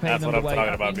its campaign That's what I'm underway talking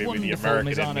at about, the baby, the wonderful American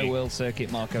in Misano me. World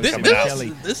Circuit, Marco.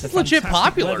 This is legit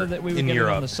popular that we were in getting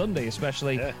Europe. On the Sunday,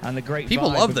 especially, and the great people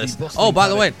vibe love of the this. bustling Oh, by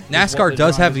the way, paddock NASCAR is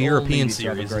does what have the drivers all European needed to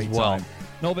have a series as great well. time.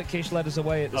 Norbert Kish led us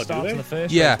away at the start of the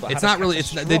first yeah, race, but it's had not a really.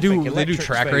 It's they do catastrophic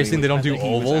track electric racing. They don't do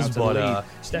failure, and ovals, he was out but of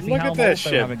the lead. Look at that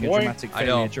shit, having a boy. dramatic I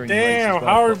know. failure during the race as Damn, well,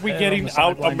 how are but we there getting on the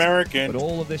out sidelines, American but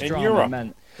all of this in drama Europe?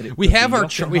 meant that it we would have be our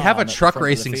Jochen we have a Hahn at the truck front of the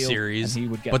racing field, series, and he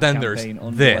would get but the then there's campaign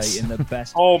underway this. in the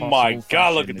best Oh my possible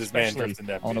God, look fashion, at this man especially drifting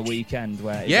that on a bitch. weekend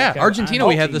where Yeah, Iveco Argentina, and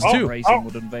we had this Team too. Racing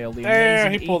would unveil the Damn,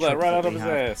 amazing he pulled that e-trucks right out that of they his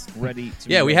have ass. ready to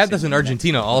Yeah, be we had racing this in the next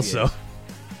Argentina couple of also. years.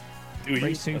 Dude,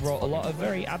 Race 2 brought a lot of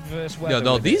very adverse weather. Yeah,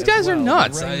 no, with these it as guys are well.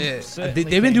 nuts. The rain They've certainly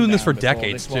been came doing this down for before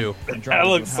decades this one, too. and That drivers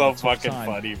looks would so have a tough fucking time.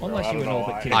 funny, bro. Unless I you don't were know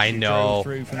Norbert why. Kish, I who know. drove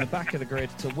through from the back of the grid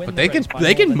to win But the they race can by they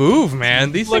more can than move, 2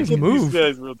 man. These Look things at move. these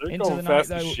guys, bro. They're Into going the night, fast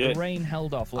though, as the shit. rain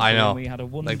held off. I know. We had a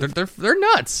Like wonderful they're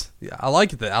nuts. Yeah, I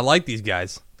like that. I like these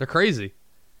guys. They're crazy.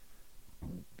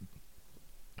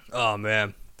 Oh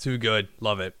man, too good.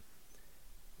 Love it.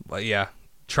 But yeah,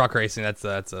 truck racing. That's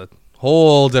a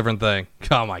whole different thing.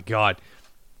 Oh my god.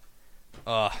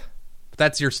 But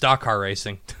that's your stock car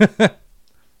racing. And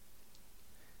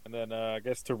then I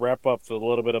guess to wrap up a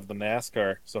little bit of the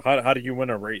NASCAR. So how do you win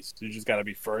a race? You just got to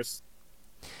be first,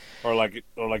 or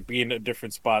be in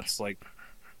different spots like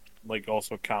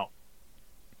also count.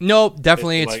 Nope,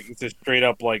 definitely It's just straight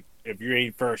up like if you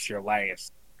ain't first, you're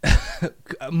last.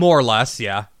 more or less,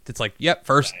 yeah. It's like, yep,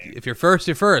 first. If you're first,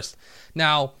 you're first.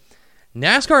 Now,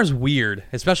 NASCAR is weird,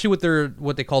 especially with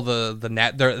what they call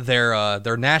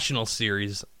their national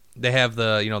series. They have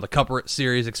the Cup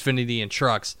Series, Xfinity, and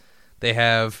trucks. They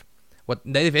have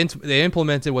they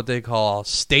implemented what they call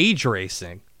stage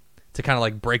racing to kind of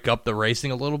like break up the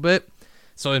racing a little bit.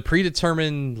 So in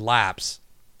predetermined laps,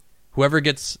 whoever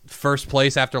gets first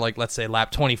place after like let's say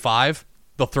lap 25,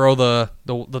 they'll throw the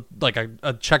like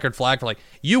a checkered flag for like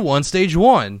you won stage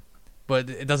 1, but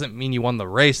it doesn't mean you won the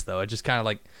race though. It just kind of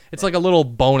like it's like a little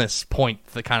bonus point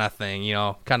kind of thing,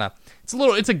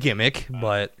 it's a gimmick,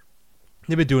 but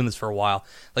they've been doing this for a while.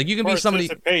 Like you can be somebody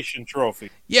participation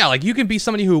trophy. Yeah, like you can be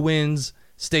somebody who wins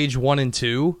stage 1 and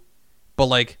 2, But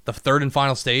like the third and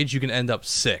final stage, you can end up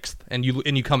sixth, and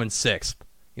you come in sixth.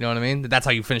 You know what I mean? That's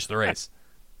how you finish the race.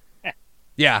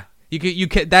 Yeah, you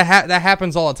can that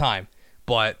happens all the time.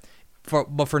 But for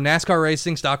NASCAR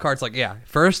racing, stock car, it's like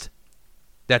first,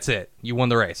 that's it. You won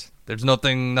the race. There's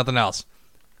nothing else.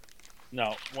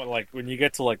 No, like when you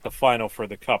get to like the final for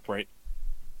the cup, right?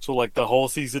 So like the whole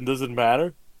season doesn't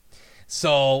matter.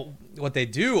 So what they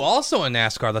do also in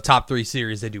NASCAR, the top 3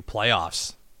 series, they do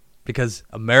playoffs because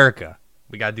America,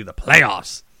 we got to do the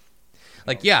playoffs.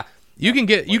 Like you can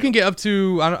get up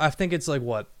to I think it's like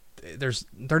what, there's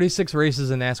 36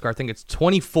 races in NASCAR. I think it's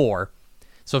 24.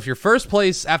 So if you're first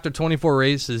place after 24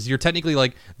 races, you're technically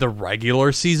like the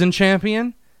regular season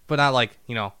champion, but not like,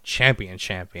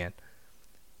 champion.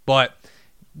 But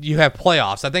you have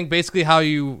playoffs. I think basically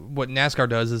what NASCAR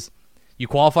does is you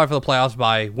qualify for the playoffs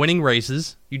by winning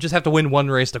races. You just have to win one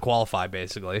race to qualify,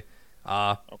 basically.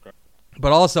 Okay.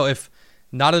 But also, if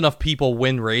not enough people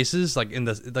win races, like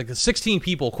the 16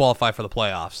 people qualify for the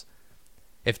playoffs.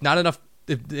 If not enough,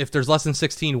 if there's less than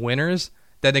 16 winners,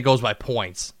 then it goes by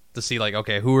points to see like,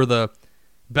 okay, who are the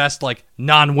best like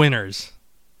non-winners,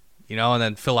 and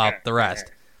then fill out the rest.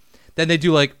 Then they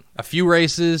do like a few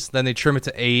races, then they trim it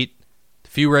to 8. A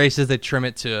few races, they trim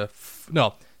it to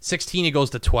 16. It goes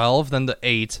to 12, then to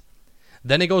 8,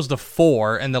 then it goes to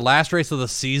 4, and the last race of the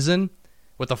season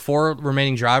with the 4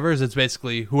 remaining drivers, it's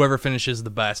basically whoever finishes the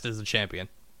best is the champion.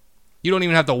 You don't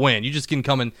even have to win. You just can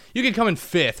come in. You can come in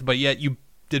 5th, but yet you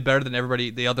did better than everybody.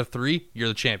 The other 3, you're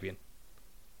the champion.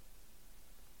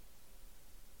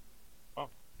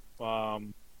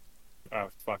 Fucking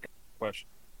question.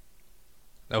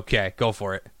 Okay, go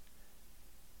for it.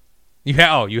 You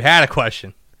had a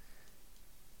question.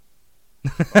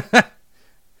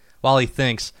 While he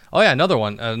thinks. Oh yeah, another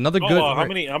one. Another good. How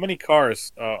many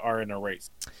cars are in a race?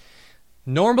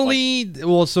 Normally,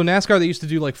 so NASCAR they used to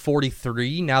do like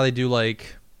 43. Now they do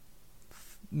like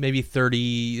maybe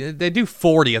 30. They do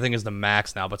 40, I think, is the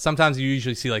max now. But sometimes you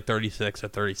usually see like 36 or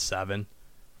 37.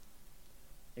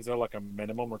 Is there like a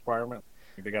minimum requirement?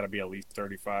 They got to be at least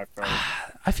 35 cars.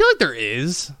 I feel like there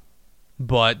is,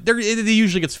 but it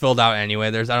usually gets filled out anyway.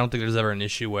 I don't think there's ever an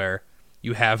issue where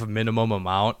you have a minimum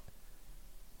amount.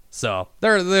 So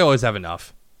they always have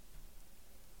enough.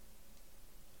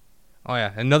 Oh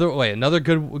yeah, another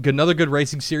good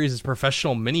racing series is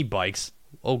professional mini bikes.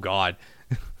 Oh god,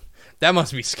 that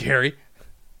must be scary.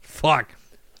 Fuck,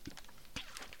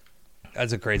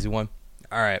 that's a crazy one.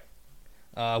 All right,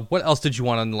 what else did you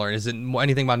want to learn? Is it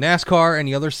anything about NASCAR?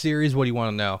 Any other series? What do you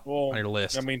want to know on your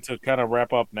list? I mean, to kind of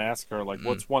wrap up NASCAR, like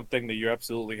what's one thing that you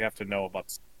absolutely have to know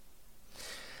about?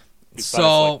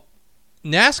 So,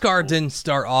 NASCAR didn't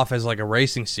start off as like a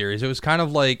racing series. It was kind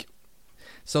of like,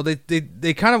 so they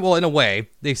kind of, well, in a way,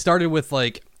 they started with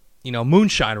like,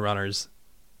 moonshine runners.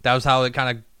 That was how it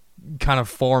kind of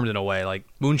formed in a way. Like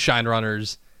moonshine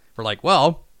runners were like,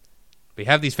 well, we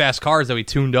have these fast cars that we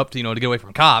tuned up to, to get away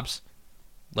from cops.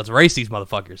 Let's race these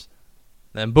motherfuckers.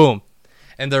 Then boom,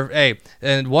 and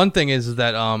and one thing is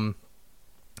that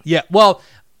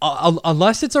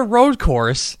unless it's a road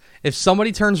course. If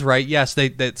somebody turns right, yes,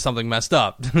 that something messed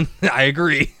up. I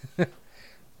agree.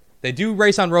 They do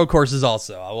race on road courses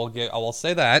also. I will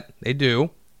say that they do.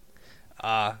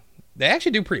 They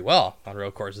actually do pretty well on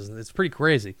road courses. It's pretty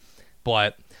crazy.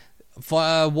 But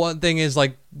one thing is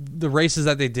like the races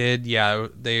that they did,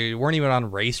 they weren't even on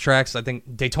racetracks. I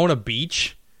think Daytona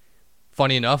Beach,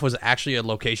 funny enough, was actually a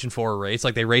location for a race.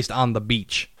 Like they raced on the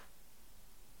beach.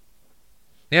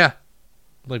 Yeah,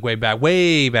 like way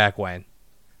back when.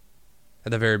 At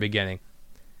the very beginning.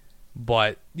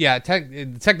 But yeah,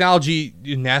 technology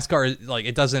in NASCAR, like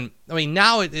it doesn't, I mean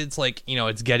now it's like,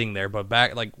 it's getting there, but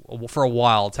back like for a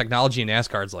while technology in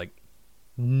NASCAR is like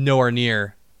nowhere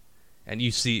near and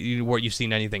you see what you've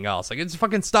seen anything else. Like it's a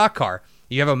fucking stock car.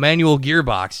 You have a manual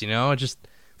gearbox, just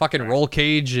fucking roll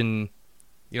cage and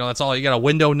that's all. You got a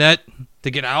window net to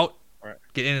get out,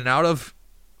 get in and out of.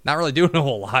 Not really doing a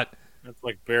whole lot. It's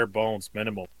like bare bones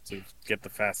minimal to get the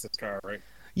fastest car, right?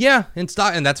 Yeah, and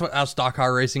that's how stock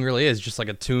car racing really is. Just like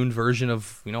a tuned version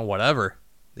of, whatever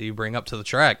that you bring up to the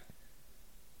track.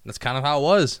 That's kind of how it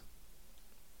was.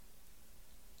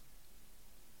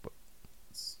 But,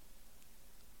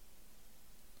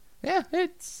 yeah,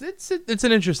 it's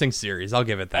an interesting series. I'll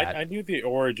give it that. I knew the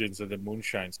origins of the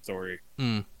moonshine story.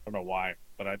 I don't know why,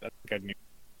 but I think I knew.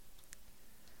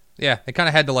 Yeah, they kind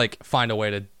of had to like find a way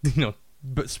to,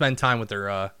 spend time with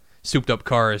their souped up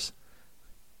cars.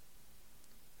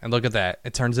 And look at that.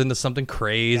 It turns into something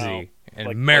crazy. And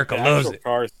like, America loves it.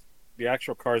 The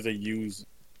actual cars they use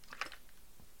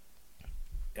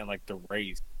in, like, the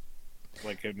race.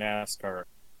 Like, in NASCAR.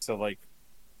 So, like,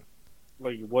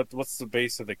 what's the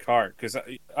base of the car? Because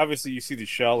obviously you see the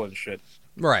shell and shit,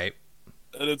 Right.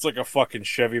 and it's like a fucking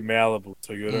Chevy Malibu,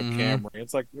 Toyota Camry.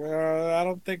 It's like, I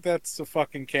don't think that's a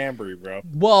fucking Camry, bro.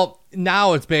 Well,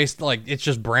 now it's based like it's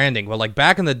just branding, but like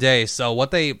back in the day,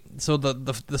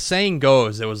 the saying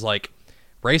goes, it was like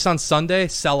race on Sunday,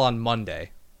 sell on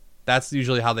Monday. That's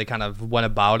usually how they kind of went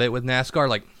about it with NASCAR.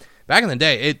 Like back in the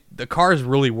day, the cars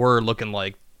really were looking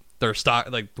like their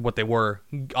stock, like what they were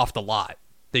off the lot.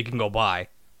 They can go buy.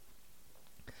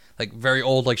 Like very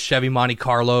old, like Chevy Monte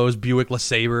Carlos, Buick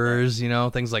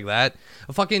LeSabres, things like that.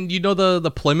 Fucking,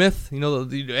 the Plymouth,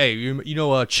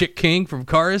 Chick King from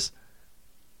Cars.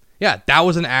 Yeah, that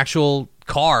was an actual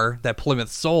car that Plymouth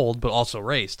sold, but also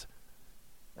raced.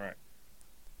 Right.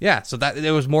 Yeah, so that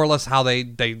it was more or less how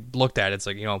they looked at it. It's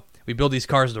like we build these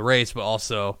cars to race, but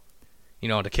also,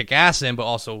 to kick ass in, but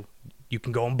also you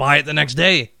can go and buy it the next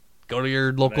day. Go to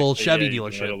your local Chevy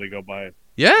dealership. You can literally go buy it.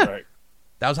 Yeah. Right.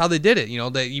 That was how they did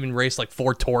it. They even raced like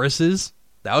Ford Tauruses.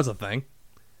 That was a thing.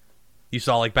 You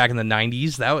saw like back in the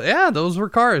 90s. Those were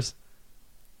cars.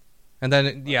 And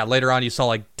then later on you saw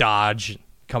like Dodge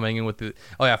coming in with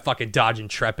fucking Dodge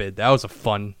Intrepid. That was a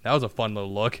fun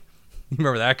little look. You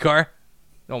remember that car?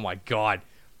 Oh my god.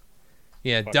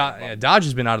 Yeah, Dodge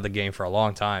has been out of the game for a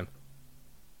long time.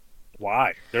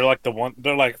 Why? They're like,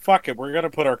 fuck it, we're gonna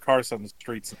put our cars on the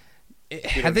streets.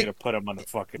 We don't need to put them on the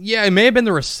fucking. Yeah, it may have been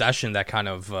the recession that kind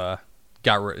of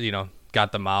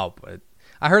got them out. But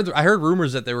I heard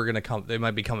rumors that they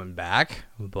might be coming back,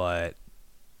 but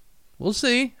we'll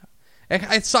see.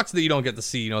 It sucks that you don't get to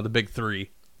see the big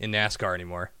three in NASCAR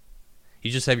anymore. You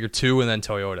just have your two and then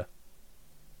Toyota.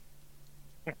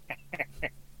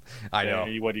 I know.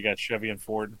 What you got? Chevy and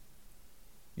Ford.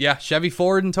 Yeah, Chevy,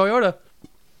 Ford, and Toyota.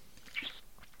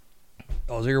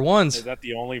 Those are your ones. Is that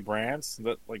the only brands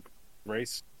that like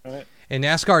race in it? In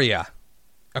NASCAR, yeah.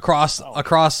 Across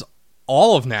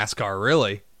all of NASCAR,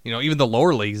 really. Even the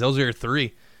lower leagues, those are your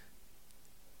three.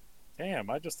 Damn,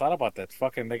 I just thought about that.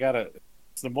 Fucking,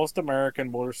 it's the most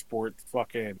American motorsport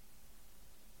fucking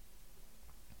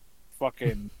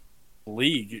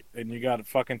league, and you got a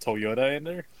fucking Toyota in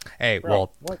there. Hey,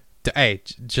 bro, what?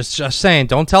 Just saying.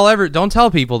 Don't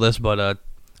tell people this, but a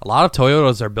lot of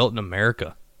Toyotas are built in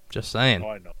America. Just saying. Oh,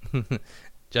 I know.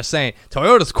 Just saying.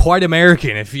 Toyota's quite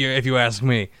American, if you ask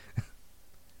me.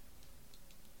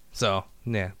 So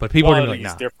yeah, but people are gonna be like,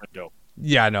 nah. Different though.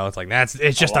 Yeah, no, it's like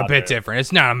it's just a bit different.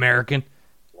 It's not American.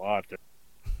 A lot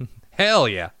different. Hell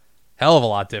yeah, hell of a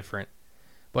lot different.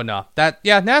 But no,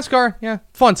 NASCAR,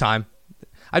 fun time.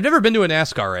 I've never been to a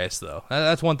NASCAR race though.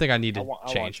 That's one thing I need to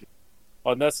change.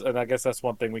 And I guess that's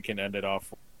one thing we can end it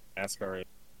off with NASCAR.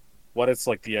 What it's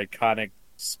like the iconic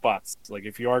spots. Like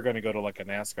if you are going to go to like a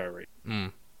NASCAR race,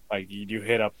 like you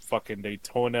hit up fucking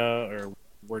Daytona, or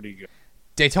where do you go?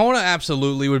 Daytona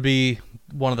absolutely would be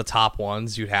one of the top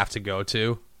ones you'd have to go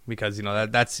to, because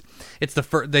it's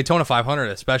the Daytona 500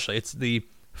 especially. It's the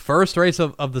first race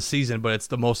of the season, but it's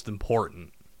the most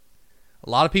important. A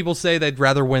lot of people say they'd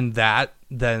rather win that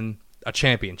than a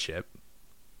championship.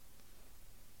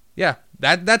 Yeah,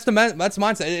 that's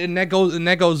mindset, and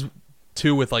that goes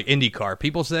too with like IndyCar.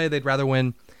 People say they'd rather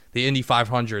win the Indy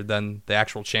 500 than the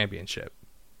actual championship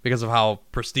because of how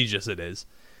prestigious it is.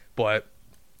 But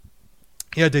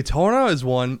yeah, Daytona is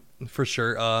one for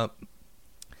sure. Our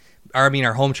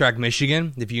home track,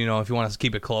 Michigan. If you want to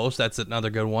keep it close, that's another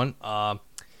good one. What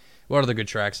are the good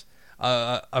tracks?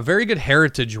 A very good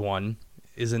heritage one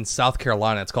is in South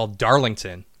Carolina. It's called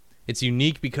Darlington. It's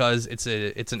unique because it's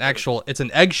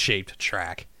an egg-shaped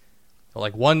track. So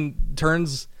like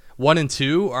turns 1 and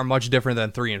 2 are much different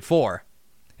than 3 and 4,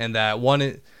 and that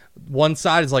one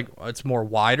side is like it's more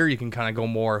wider. You can kind of go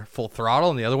more full throttle,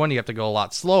 and the other one you have to go a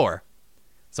lot slower.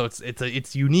 So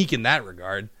it's unique in that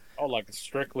regard. Oh, like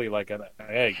strictly like an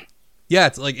egg. Yeah,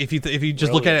 it's like if you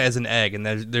just look at it as an egg, and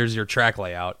there's your track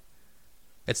layout.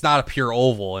 It's not a pure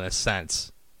oval in a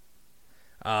sense.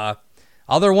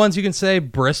 Other ones you can say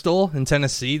Bristol in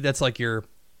Tennessee. That's like your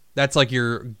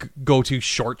go-to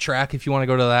short track if you want to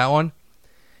go to that one.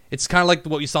 It's kind of like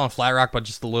what you saw in Flat Rock, but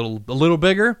just a little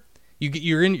bigger.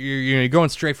 You're going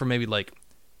straight for maybe like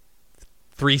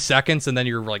 3 seconds, and then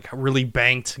you're like really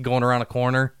banked going around a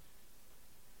corner.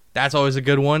 That's always a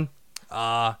good one.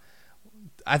 I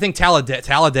think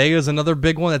Talladega is another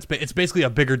big one. It's basically a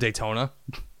bigger Daytona.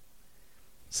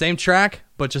 Same track,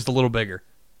 but just a little bigger.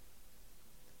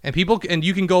 And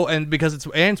you can go, and because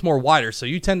it's more wider, so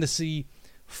you tend to see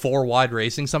 4 wide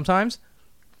racing sometimes.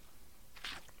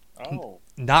 Oh.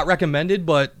 Not recommended,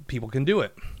 but people can do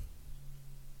it.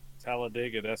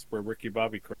 Talladega, that's where Ricky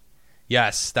Bobby crashed.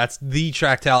 Yes, that's the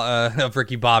track of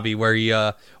Ricky Bobby where he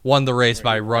won the race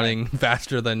by running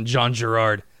faster than Jean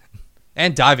Girard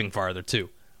and diving farther too.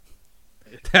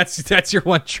 That's your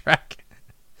one track.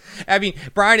 I mean,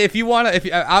 Brian, if you want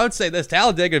to, I would say this,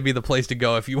 Talladega would be the place to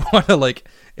go if you want to like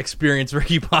experience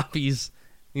Ricky Bobby's,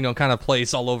 kind of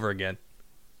place all over again.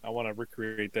 I want to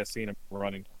recreate that scene of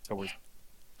running towards.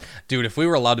 Dude, if we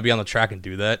were allowed to be on the track and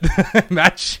do that,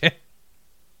 imagine.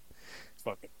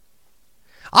 Fuck it.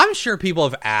 I'm sure people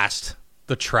have asked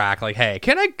the track, like, "Hey,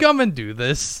 can I come and do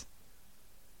this?"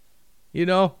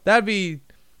 That'd be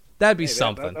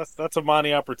something. That's a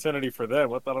money opportunity for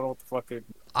them. I don't know what the fuck.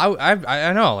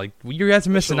 I know, like you guys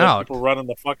are missing out. People running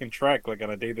the fucking track like on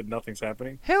a day that nothing's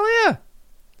happening. Hell yeah!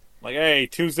 Like, hey,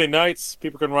 Tuesday nights,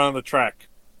 people can run on the track.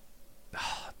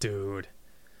 Dude,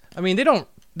 I mean, they don't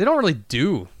really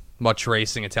do much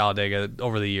racing at Talladega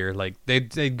over the year. Like they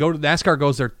go to NASCAR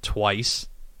goes there twice,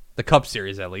 the Cup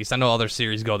Series at least. I know other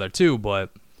series go there too,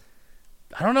 but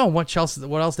I don't know what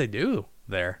else they do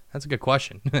there. That's a good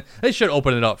question. They should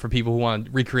open it up for people who want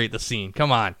to recreate the scene.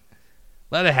 Come on,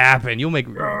 let it happen. You'll make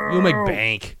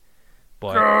bank.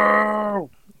 But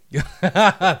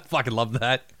fucking love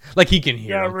that. Like he can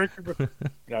hear. Yeah, Rick.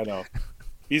 I know.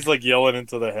 He's like yelling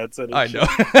into the headset. I know.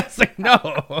 It's like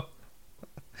no.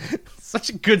 Such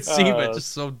a good scene, but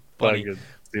just so funny.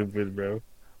 Stupid, bro.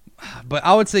 But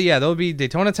I would say, yeah, that would be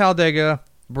Daytona, Talladega,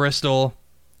 Bristol,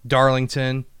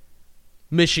 Darlington,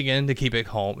 Michigan to keep it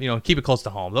home. Keep it close to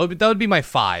home. That would be my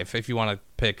 5 if you want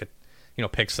to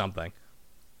pick something.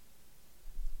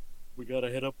 We gotta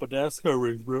hit up a NASCAR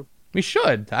race, bro. We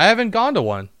should. I haven't gone to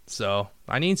one, so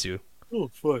I need to.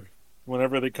 Oh, fuck.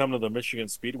 Whenever they come to the Michigan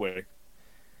Speedway.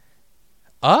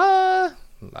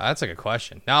 That's a good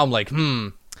question. Now I'm like,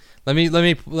 Let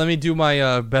me do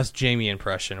my best Jamie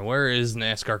impression. Where is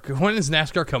NASCAR? When is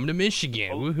NASCAR coming to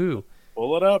Michigan? Woohoo!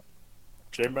 Pull it up,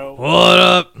 J-Mo.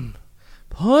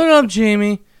 Pull it up,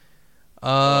 Jamie.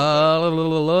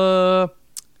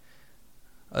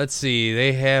 Let's see.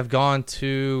 They have gone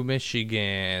to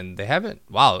Michigan. They haven't.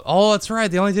 Wow. Oh, that's right.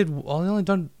 They only do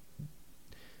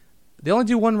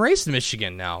one race in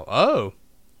Michigan now. Oh,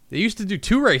 they used to do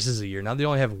 2 races a year. Now they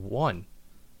only have 1.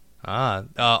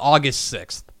 August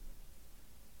 6th.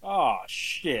 Oh,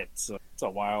 shit. So it's a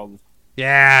wild...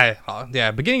 Yeah.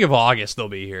 Beginning of August, they'll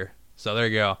be here. So there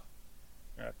you go.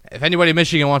 Right. If anybody in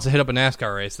Michigan wants to hit up a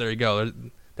NASCAR race, there you go.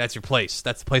 That's your place.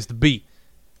 That's the place to be.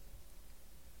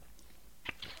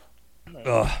 Right.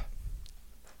 Ugh.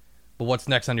 But what's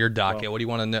next on your docket? What do you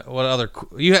want to know? What other...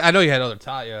 I know you had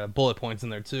other bullet points in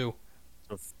there, too.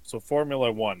 So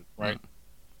Formula 1, right?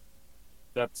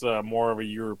 That's more of a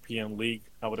European league,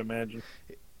 I would imagine.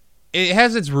 It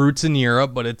has its roots in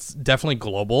Europe, but it's definitely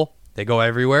global. They go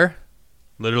everywhere.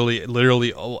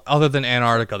 Literally, other than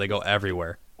Antarctica, they go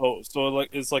everywhere. Oh, so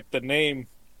it's like the name,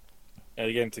 and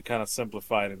again, to kind of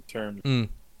simplify it in terms.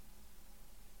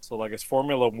 So, like, is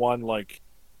Formula 1, like,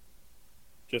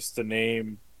 just the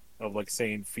name of, like,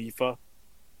 saying FIFA?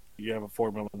 You have a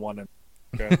Formula 1 in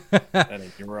America and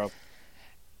in Europe.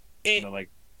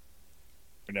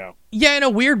 No. Yeah, in a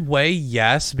weird way,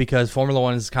 yes, because Formula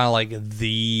 1 is kind of like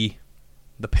the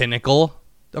pinnacle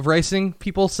of racing,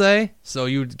 people say. So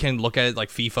you can look at it like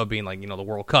FIFA being like, the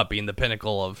World Cup being the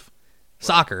pinnacle of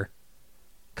soccer.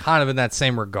 Kind of in that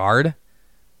same regard,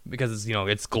 because it's,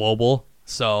 it's global.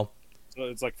 So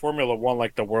it's like Formula 1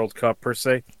 like the World Cup per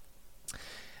se?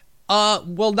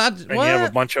 Well, not... And you have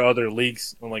a bunch of other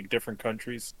leagues in, like, different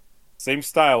countries. Same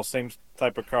style, same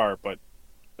type of car, but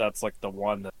that's, like, the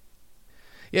one that...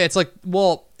 Yeah, it's like,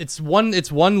 well, it's one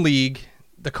league.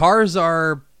 The cars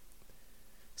are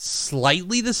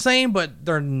slightly the same, but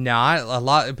they're not. A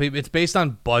lot. It's based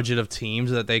on budget of teams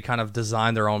that they kind of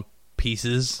design their own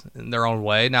pieces in their own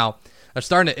way. Now, they're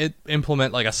starting to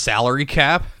implement like a salary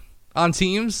cap on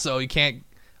teams, so you can't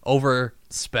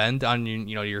overspend on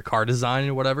your car design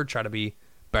or whatever. Try to be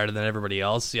better than everybody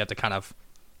else. You have to kind of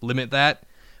limit that.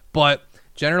 But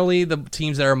generally, the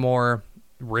teams that are more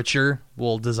richer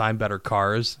will design better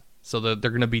cars, so that they're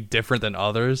going to be different than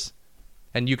others.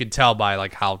 And you can tell by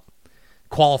like how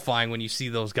qualifying when you see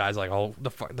those guys, like, oh, the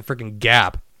freaking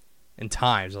gap in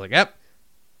times. They're like, yep,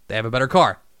 they have a better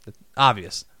car. It's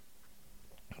obvious.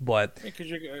 But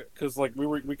because like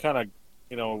we kind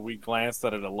of we glanced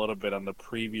at it a little bit on the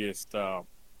previous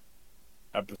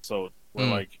episode where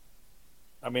like,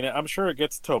 I mean, I'm sure it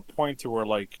gets to a point to where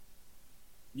like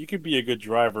you could be a good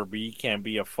driver, but you can't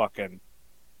be a fucking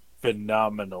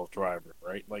phenomenal driver,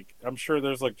 right? Like, I'm sure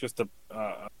there's like just a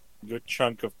good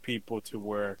chunk of people to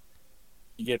where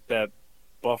you get that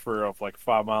buffer of like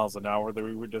 5 miles an hour that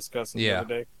we were discussing the other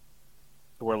day.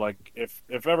 where like if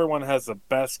everyone has the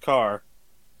best car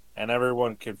and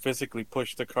everyone can physically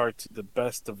push the car to the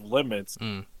best of limits,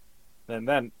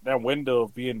 then that window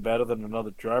of being better than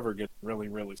another driver gets really,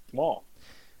 really small.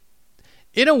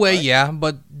 In a way, right? yeah,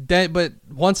 but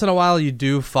once in a while you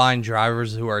do find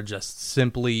drivers who are just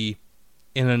simply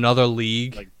in another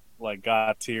league. Like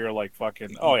God tier, like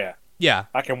fucking, oh yeah. Yeah.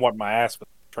 I can wipe my ass with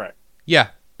the track. Yeah,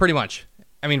 pretty much.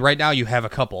 I mean, right now you have a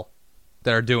couple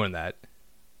that are doing that.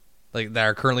 Like, that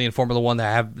are currently in Formula One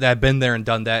that have been there and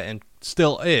done that and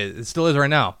still is right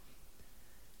now.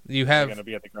 You have... Going to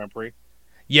be at the Grand Prix?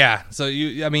 Yeah, so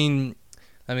let me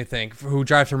think. Who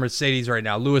drives for Mercedes right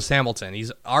now? Lewis Hamilton.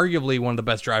 He's arguably one of the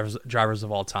best drivers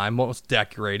of all time, most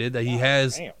decorated. He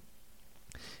has...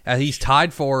 Damn. He's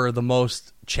tied for the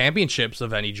most championships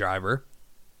of any driver.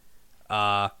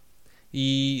 And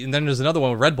then there's another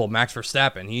one with Red Bull, Max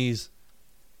Verstappen. He's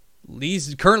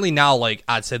currently now, like,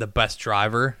 I'd say the best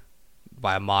driver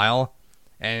by a mile.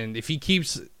 And if he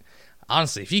keeps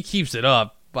it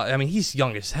up, but I mean, he's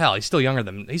young as hell. He's still younger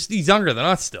than he's younger than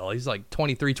us still. He's like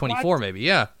 23, 24 maybe.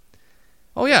 Yeah.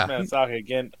 Oh yeah. This man's out here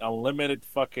getting unlimited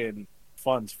fucking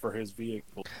funds for his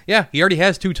vehicle. Yeah, he already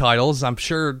has 2 titles. I'm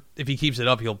sure if he keeps it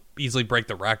up, he'll easily break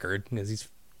the record because he's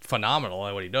phenomenal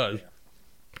at what he does.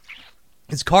 Yeah.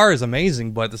 His car is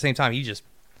amazing, but at the same time, he just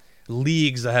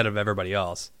leagues ahead of everybody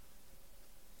else.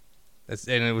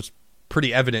 And it was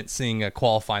pretty evident seeing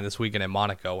qualifying this weekend in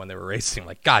Monaco when they were racing.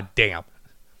 Like, god damn,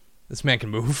 this man can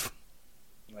move.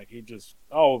 Like, he just,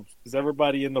 is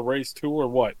everybody in the race too or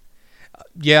what?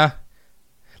 Yeah.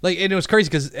 Like, and it was crazy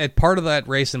because at part of that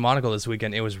race in Monaco this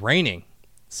weekend, it was raining.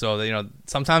 So,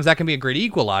 sometimes that can be a great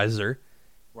equalizer.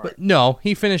 Right. But no,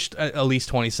 he finished at least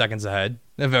 20 seconds ahead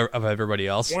of everybody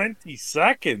else. 20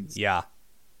 seconds? Yeah.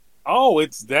 Oh,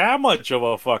 it's that much of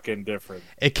a fucking difference.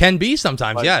 It can be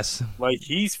sometimes, yes. Like,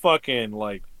 he's fucking,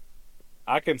 like,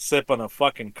 I can sip on a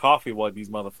fucking coffee while these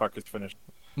motherfuckers finish.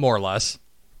 More or less.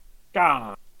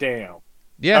 God damn.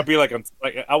 Yeah. I'd be like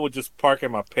I would just park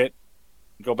in my pit,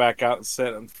 go back out and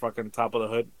sit on the fucking top of the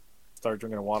hood, start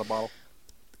drinking a water bottle.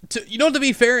 To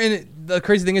be fair, and the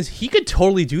crazy thing is, he could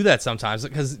totally do that sometimes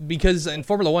because in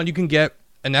Formula One you can get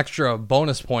an extra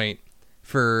bonus point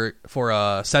for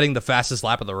setting the fastest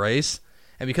lap of the race,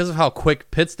 and because of how quick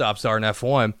pit stops are in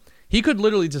F1, he could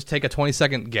literally just take a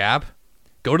 20-second gap,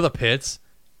 go to the pits,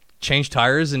 change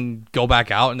tires, and go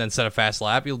back out, and then set a fast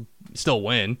lap. He'll still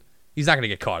win. He's not going to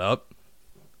get caught up.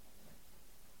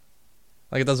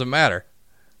 Like, it doesn't matter.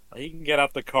 He can get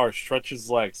out the car, stretch his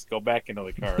legs, go back into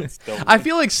the car, and still win. I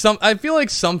feel like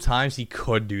sometimes he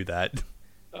could do that.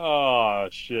 Oh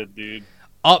shit, dude.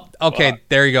 Oh, okay, Fuck.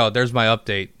 There you go. There's my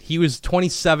update. He was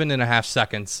 27.5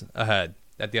 seconds ahead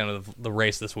at the end of the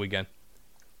race this weekend.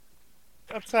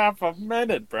 That's half a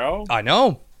minute, bro. I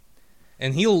know.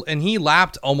 And he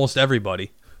lapped almost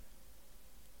everybody.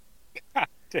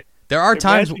 There are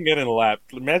times... Imagine getting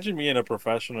lapped. Imagine being a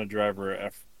professional driver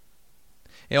at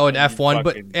in F1,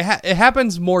 but it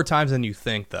happens more times than you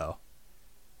think, though.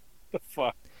 The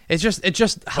fuck? It's just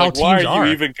how like, teams why are are.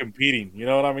 you even competing? You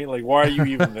know what I mean? Like, why are you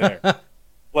even there?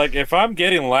 Like, if I'm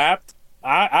getting lapped,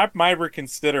 I might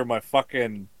reconsider my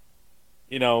fucking,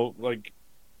 like,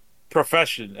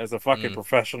 profession as a fucking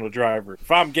professional driver.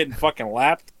 If I'm getting fucking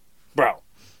lapped, bro.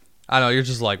 I know, you're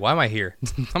just like, why am I here?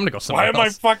 I'm gonna go somewhere else. Why am I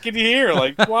fucking here?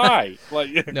 Like, why?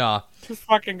 Like, nah. Just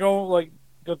fucking go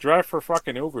drive for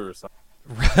fucking Uber or something.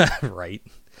 Right.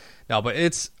 No, but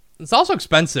it's also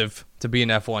expensive to be in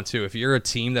F1 too. If you're a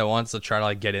team that wants to try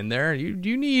to get in there,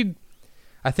 you need,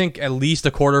 I think, at least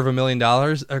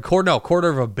 $250,000,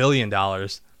 $250 million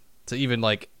to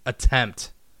even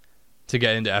attempt to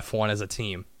get into F1 as a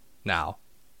team now.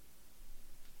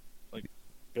 Like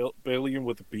billion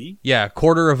with a B? Yeah,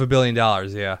 $250 million.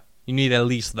 Yeah, you need at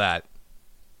least that.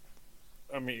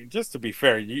 I mean, just to be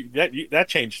fair, that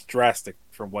changed drastic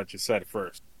from what you said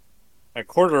first.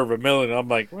 $250,000. I'm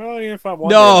like, well, if I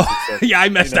want. No, yeah, I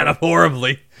messed that up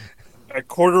horribly.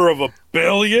 $250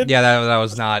 million? Yeah, that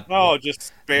was not. Oh, just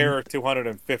spare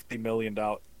 $250 million.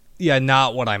 Yeah,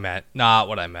 not what I meant. Not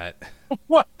what I meant.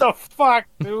 What the fuck,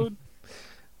 dude?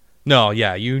 No,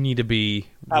 yeah, you need to be.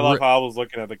 I love how I was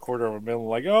looking at the $250,000,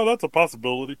 like, oh, that's a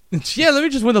possibility. Yeah, let me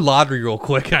just win the lottery real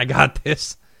quick, and I got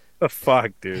this. The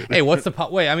fuck, dude. Hey, what's the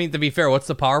wait? I mean, to be fair, what's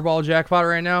the Powerball jackpot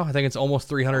right now? I think it's almost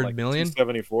 300 million.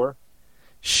 274.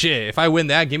 Shit, if I win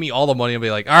that, give me all the money. I'll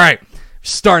be like, all right,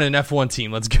 starting an F1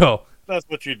 team. Let's go. That's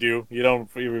what you do. You don't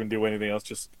even do anything else.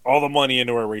 Just all the money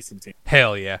into a racing team.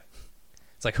 Hell yeah.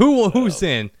 It's like, who's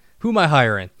in? Who am I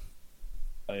hiring?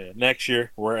 Yeah. Next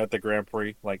year, we're at the Grand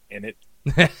Prix, in it.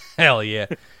 Hell yeah.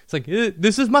 It's like,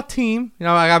 this is my team.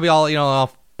 I gotta be all,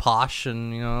 all posh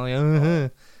and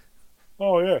like,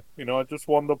 Oh yeah, I just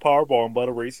won the Powerball and bought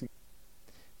a racing.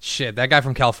 Shit, that guy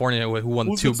from California who won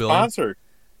the Who's $2 the billion. sponsor?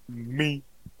 Me.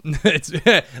 It's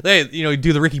they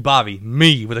do the Ricky Bobby,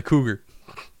 me with a cougar.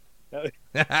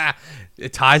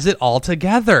 It ties it all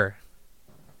together.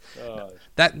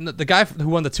 The guy who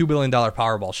won the $2 billion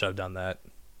Powerball should have done that.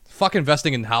 Fuck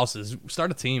investing in houses. Start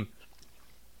a team.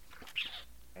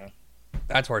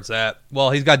 That's where it's at.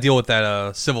 Well, he's got to deal with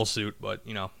that civil suit, but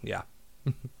yeah.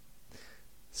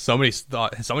 Somebody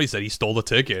said he stole the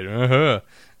ticket.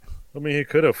 I mean, he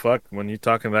could have. Fuck, when you're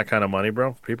talking that kind of money,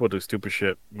 bro, people do stupid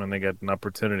shit when they get an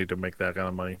opportunity to make that kind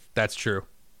of money. That's true.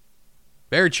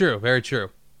 Very true. Very true.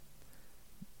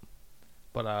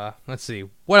 But let's see.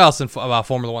 What else about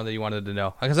Formula One that you wanted to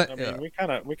know? We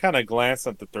kind of glanced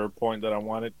at the third point that I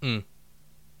wanted.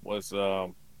 Was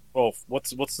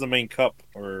what's the main cup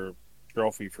or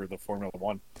trophy for the Formula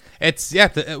One? It's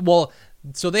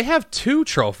so they have two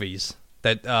trophies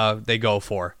that they go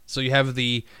for. So you have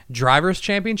the Drivers'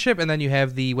 Championship, and then you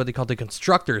have what they call the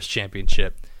Constructors'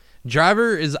 Championship.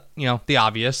 Driver is, the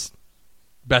obvious.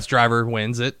 Best driver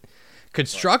wins it.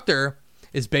 Constructor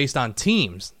is based on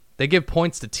teams. They give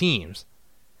points to teams.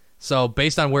 So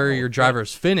based on where your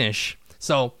drivers finish.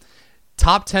 So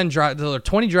top 10 there are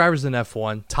 20 drivers in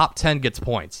F1. Top 10 gets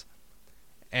points.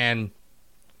 And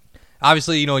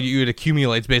obviously, it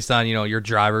accumulates based on, your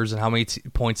drivers and how many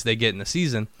points they get in the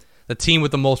season. The team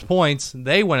with the most points,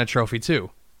 they win a trophy too.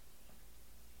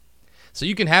 So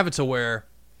you can have it to where,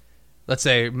 let's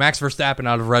say, Max Verstappen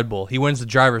out of Red Bull, he wins the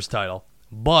driver's title,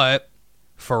 but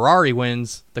Ferrari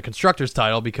wins the constructor's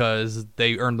title because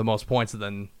they earned the most points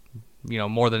than,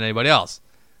 more than anybody else.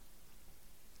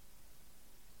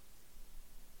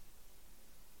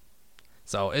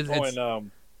 So it's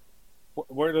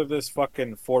where did this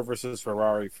fucking Ford versus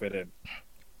Ferrari fit in?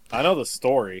 I know the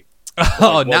story.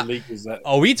 What league was that?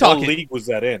 What league was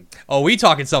that in? We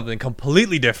talking something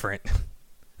completely different.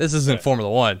 This isn't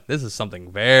Formula One. This is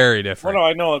something very different.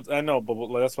 Well, no, I know, but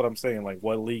that's what I'm saying. Like,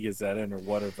 what league is that in, or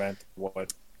what event?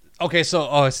 What? Okay,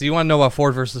 so you want to know about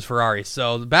Ford versus Ferrari?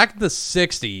 So back in the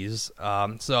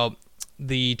 '60s, so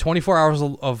the 24 Hours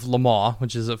of Le Mans,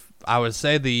 which is I would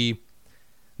say the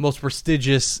most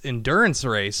prestigious endurance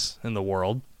race in the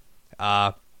world,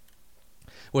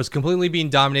 was completely being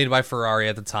dominated by Ferrari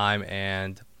at the time,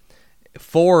 and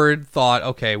Ford thought,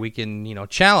 okay, we can,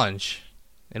 challenge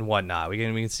and whatnot. We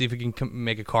can see if we can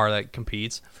make a car that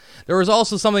competes. There was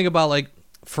also something about like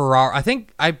Ferrari.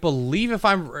 I believe if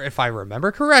I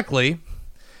remember correctly,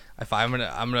 I'm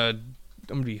gonna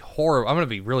be horrible. I'm gonna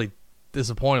be really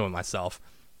disappointed with myself.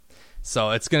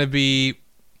 So it's gonna be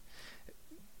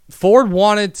Ford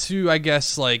wanted to, I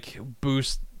guess, like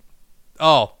boost.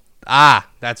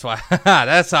 That's why.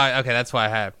 That's why I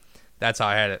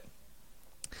had it.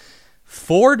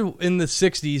 Ford in the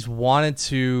 60s wanted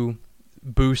to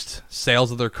boost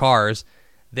sales of their cars.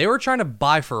 They were trying to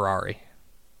buy Ferrari.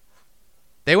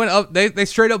 They went up. They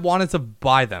straight up wanted to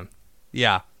buy them.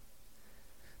 Yeah.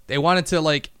 They wanted to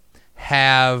like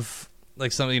have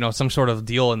like some sort of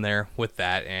deal in there with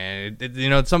that,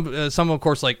 and some of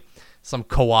course like some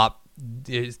co-op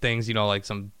things, like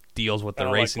some deals with the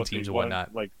racing teams and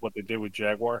whatnot. Like what they did with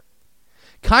Jaguar?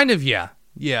 Kind of, yeah.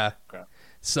 Okay.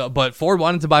 So, but Ford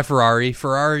wanted to buy Ferrari.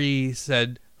 Ferrari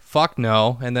said, fuck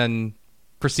no, and then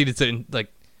proceeded to,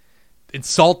 like,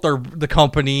 insult the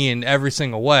company in every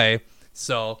single way.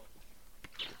 So,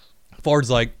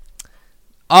 Ford's like,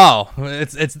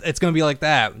 it's going to be like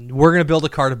that. We're going to build a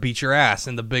car to beat your ass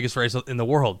in the biggest race in the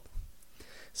world.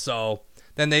 So,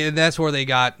 then that's where they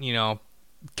got,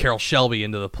 Carroll Shelby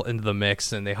into the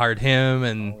mix, and they hired him,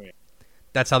 and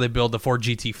that's how they build the Ford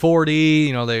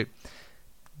GT40.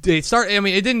 They start. I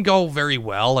mean, it didn't go very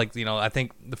well. Like, I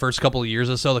think the first couple of years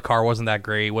or so, the car wasn't that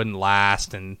great, wouldn't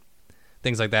last, and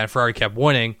things like that. And Ferrari kept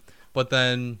winning, but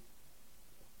then,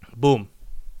 boom,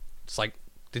 it's like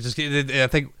I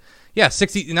think,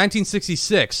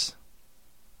 1966.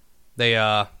 They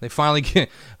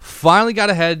finally got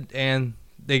ahead, and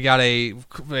they got a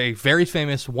very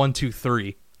famous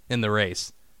 1-2-3 in the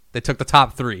race. They took the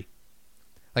top three.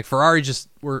 Like, Ferrari just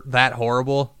were that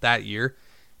horrible that year,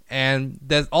 and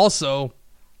that also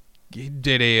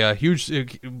did a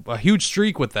huge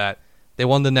streak with that. They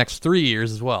won the next 3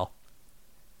 years as well.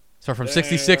 So from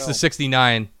 66 to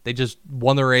 69, they just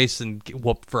won the race and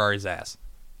whooped Ferrari's ass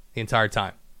the entire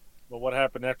time. Well, what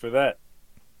happened after that?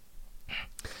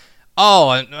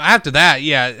 And after that,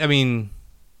 yeah, I mean,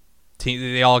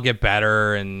 they all get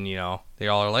better, and they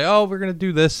all are like, oh, we're gonna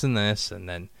do this and this, and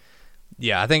then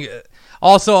I think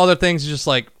also other things just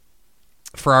like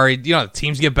Ferrari,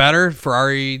 teams get better.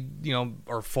 Ferrari,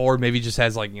 or Ford maybe just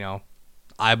has like,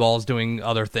 eyeballs doing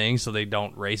other things, so they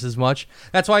don't race as much.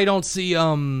 That's why you don't see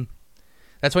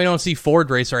Ford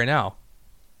race right now.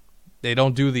 They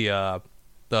don't do the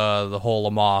whole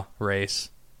Le Mans race.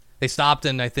 They stopped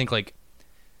in, I think, like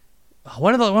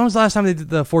when was the last time they did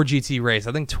the Ford GT race?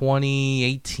 I think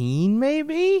 2018,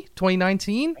 maybe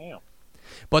 2019. Damn.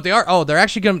 But they are they're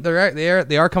actually going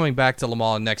they are coming back to Le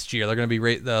Mans next year. They're going to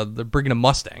be they're bringing a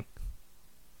Mustang.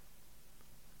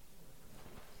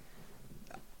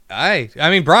 I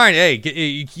mean, Brian, hey,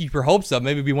 you keep your hopes up.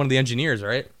 Maybe be one of the engineers,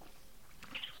 right?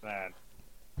 Man.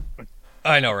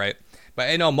 I know, right? But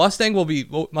I know Mustang will be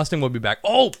back.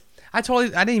 Oh, I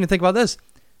didn't even think about this.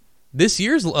 This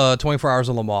year's 24 Hours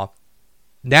of Le Mans,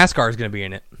 NASCAR is going to be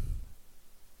in it.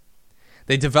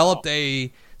 They developed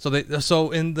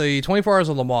so in the 24 Hours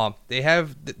of Le Mans,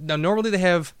 normally they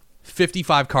have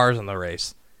 55 cars in the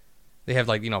race. They have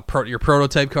like, your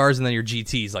prototype cars and then your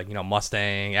GTs, like,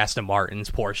 Mustang, Aston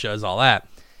Martins, Porsches, all that.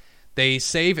 They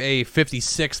save a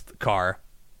 56th car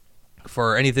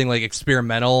for anything like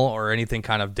experimental or anything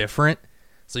kind of different.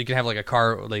 So you can have like a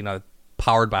car like,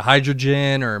 powered by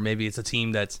hydrogen, or maybe it's a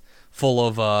team that's full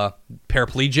of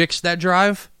paraplegics that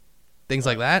drive, things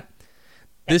like that.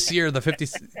 This year, the 50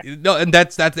 no, and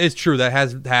that is true. That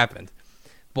has happened,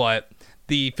 but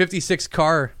the 56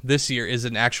 car this year is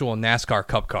an actual NASCAR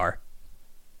Cup car.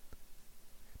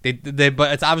 But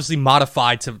it's obviously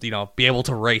modified to be able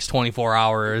to race 24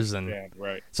 hours, and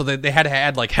right. So they had to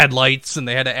add like headlights, and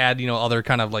they had to add other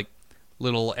kind of like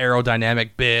little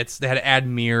aerodynamic bits. They had to add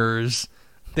mirrors,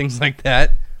 things like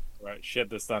that. Right, shit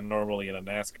that's not normally in a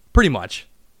NASCAR. Pretty much,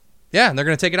 yeah. And they're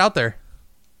gonna take it out there.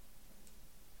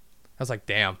 I was like,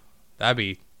 damn, that'd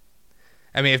be.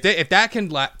 I mean, if that can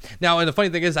now, and the funny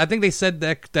thing is, I think they said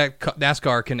that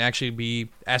NASCAR can actually be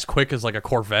as quick as like a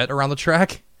Corvette around the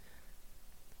track.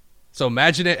 So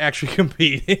imagine it actually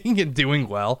competing and doing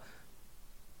well.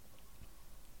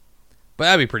 But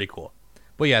that'd be pretty cool.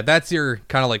 But yeah, that's your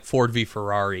kind of like Ford v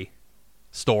Ferrari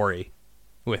story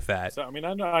with that. So I mean,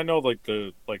 I know like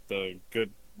the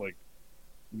good like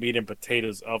meat and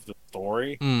potatoes of the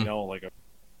story. Like a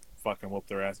fucking whoop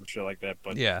their ass and shit like that.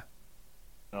 But yeah,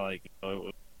 it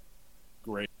was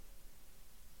great.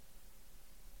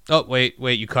 Oh wait,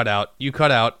 you cut out.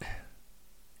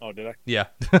 Oh, did I? Yeah.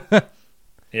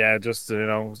 Yeah, just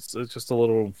it's just a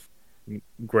little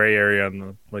gray area on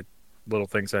the like little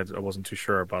things I wasn't too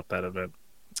sure about that event.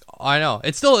 I know.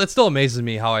 It still amazes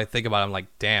me how I think about it. I'm like,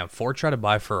 damn, Ford tried to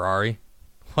buy Ferrari?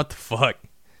 What the fuck?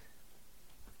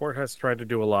 Ford has tried to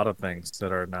do a lot of things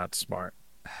that are not smart.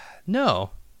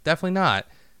 No, definitely not.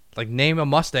 Like, name a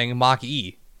Mustang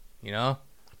Mach-E, Oh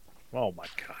my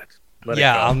god.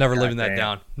 I'll never live that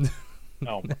down.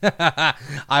 No.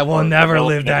 I will never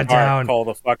live that down. Called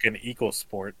the fucking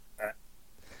EcoSport.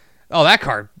 Oh, that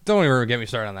car. Don't even get me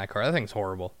started on that car. That thing's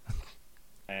horrible.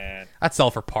 Man. I'd sell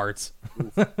for parts.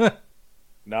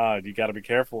 Nah, you gotta be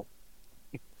careful.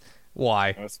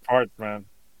 Why? That's parts, man.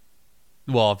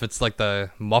 Well, if it's like the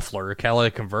muffler,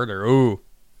 catalytic converter, ooh.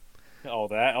 Oh,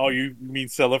 that? Oh, you mean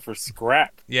sell it for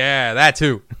scrap? Yeah, that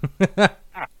too.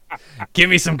 Give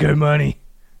me some good money.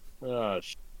 Oh,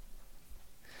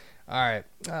 All right,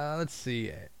 let's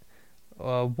see.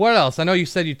 What else? I know you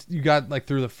said you got like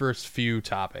through the first few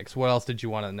topics. What else did you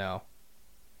want to know?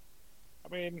 I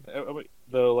mean,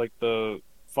 the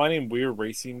finding weird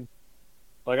racing.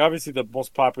 Like, obviously, the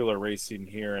most popular racing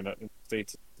here in the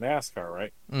States is NASCAR,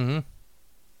 right? Mm-hmm.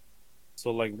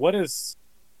 So, like, what are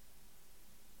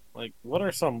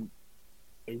some...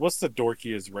 Like, what's the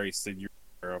dorkiest race that you're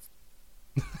aware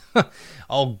of?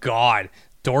 Oh, God.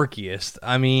 Dorkiest.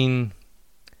 I mean...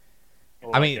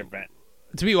 Event.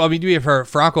 To be fair,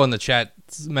 Franco in the chat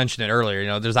mentioned it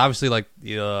earlier. There's obviously, like,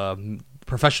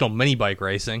 professional mini bike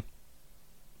racing.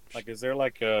 Like, is there,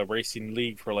 like, a racing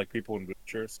league for, like, people in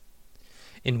wheelchairs?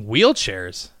 In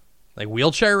wheelchairs? Like,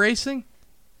 wheelchair racing?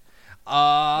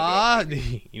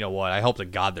 You know what? I hope to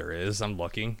God there is. I'm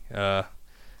looking.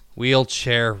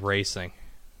 Wheelchair racing.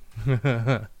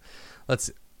 Let's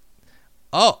see.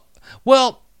 Oh,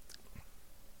 well,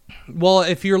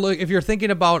 if you're thinking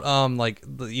about like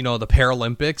the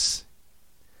Paralympics,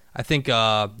 I think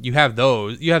you have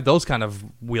those kind of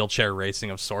wheelchair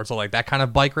racing of sorts, so like that kind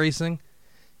of bike racing.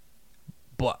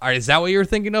 But is that what you're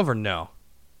thinking of, or no?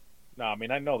 No, I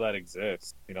mean, I know that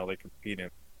exists. They compete in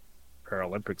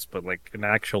Paralympics, but like an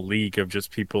actual league of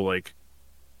just people like,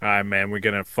 all right, man, we're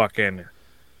gonna fucking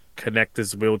connect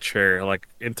this wheelchair like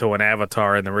into an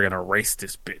avatar, and then we're gonna race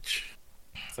this bitch.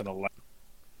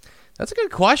 That's a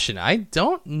good question. I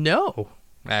don't know,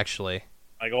 actually.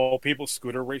 Like, people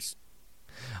scooter race.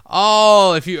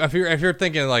 Oh, if you're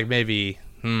thinking like maybe,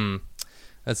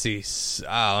 let's see.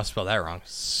 I'll spell that wrong.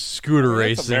 Scooter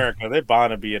racing. America. They're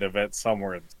bound to be an event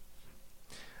somewhere.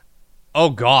 Oh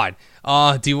God.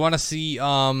 Do you want to see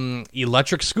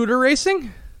electric scooter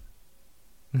racing?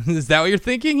 Is that what you're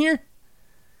thinking here?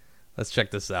 Let's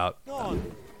check this out.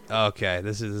 Okay,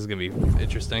 this is gonna be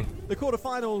interesting. The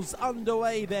quarterfinals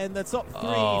underway. Then the top three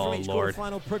Oh, from each Lord.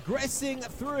 quarterfinal progressing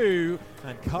through,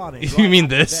 and carnage. You mean at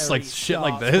the this? very Like shit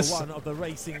like start this? for one of the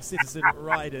racing citizen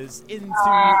riders into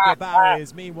the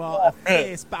barriers. Meanwhile, a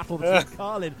fierce battle between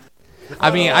Carlin. I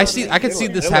mean, I could see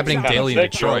this happening daily in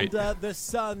Detroit. Under the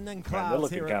sun and clouds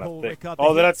here at Paul Ricard.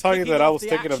 Oh, did I tell you Kicking that I off was the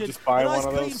thinking of action. just buying A nice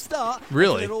one of clean those? start,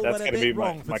 Really? but it all That's went a gonna bit be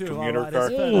wrong for my two of our commuter riders car.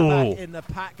 further back Ooh. in the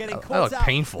pack, getting That caught looked out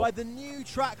painful. by the new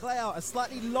track layout, a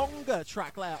slightly longer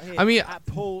track layout here. I mean, at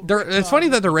Paul it's funny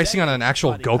that they're racing on an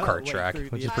actual Finding her go-kart way track, through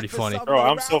which the is pretty pack for funny. some Bro, I'm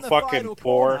around so the fucking final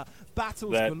poor corner.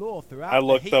 Battles that galore throughout I the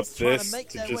looked up heats, trying this make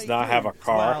to their just way not have through a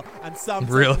car. as well, and some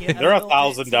Really? taking it a They're little bit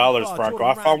 $1,000, too far. Franco. I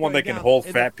Jordan found one Brown that can going hold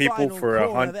down fat in the people final for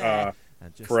corner there.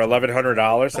 And just for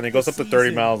 $1,100, and it goes up to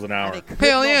 30 miles an hour.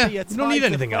 Hell yeah, you don't need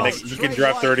anything else. You can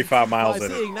drive 35 miles in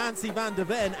it. Seeing Nancy Van der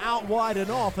Ven out wide and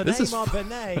off, and This is Amar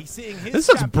Benet seeing his this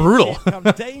looks brutal. championship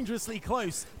come dangerously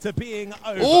close to being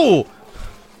over. Oh,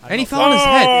 and he fell on his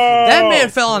head. That man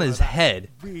fell on his head.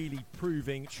 Really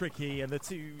proving tricky, and the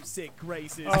two sick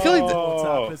races. I feel like the-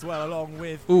 caught up as well, along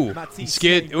with Ooh, Matisse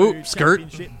skid. Steinbrück, Ooh, skirt.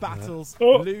 championship battles,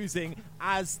 Oh. losing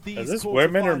as these Is this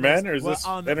women or men, or is were this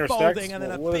unfolding, intersex? and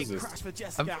then a What big is this? crash for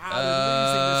Jessica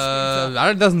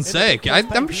Howard, It doesn't say. losing the I'm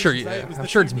sprinter. sure. It was I'm the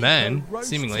sure it's two men. Nico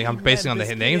Seemingly, I'm Rose basing on the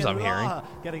team names I'm members, hearing. Killian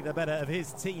Lara getting the better of his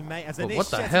teammate as But Anish what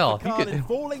the Jessica hell? He Carlin could-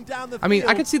 falling down the I mean, I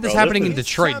field. could see this Bro, happening in this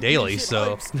Detroit daily.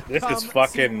 So This is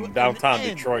fucking downtown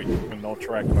Detroit with no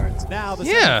track lines. Now the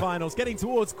Yeah. semifinals getting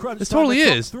towards crunch This time, totally the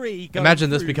top is. three going Imagine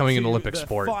this through becoming an to Olympic the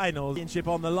sport. Final championship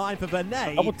on the line for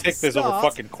Benet. I would take this over Start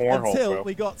fucking cornhole, until bro.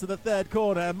 we got to the third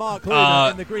corner. Mark Luna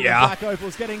in the green yeah. and black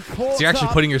ovals getting caught. So you're actually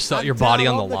up putting your and body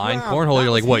down on the line. ground. Cornhole, That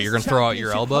you're like, was what, his you're gonna throw out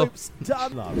your championship elbow? hopes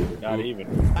done. Not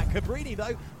even. At Cabrini, though,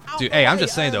 out Dude, the hey, I'm way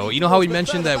just saying though. early You know how we towards the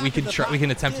mentioned further that we back in could the we can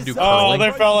pack. attempt to do Oh, curling?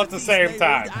 they fell at the same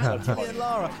time.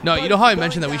 No, you know how I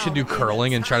mentioned that we should do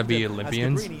curling and try to be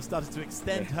Olympians?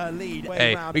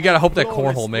 Hey, we gotta hope that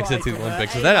cornhole makes it to the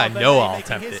Olympics, so then I know I'll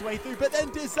attempt it. But then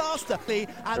disaster, and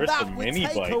There's that the would mini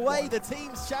take bike away one. the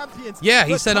team's champions. Yeah,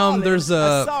 he But said, Carlin, there's a-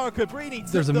 as Sarah Cabrini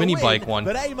took there's a the mini win, bike one.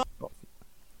 but Amar-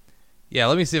 Yeah,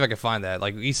 let me see if I can find that.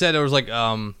 Like he said, it was like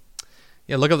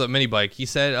yeah, look up the mini bike. He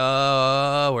said,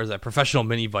 where's that? Professional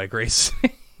mini bike race.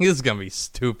 This is gonna be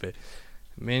stupid.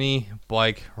 Mini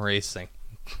bike racing.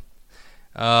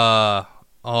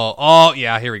 Oh,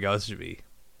 yeah, here we go. This should be.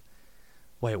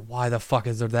 Wait, why the fuck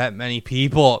is there that many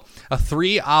people? A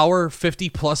 3-hour,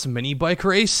 50+ mini bike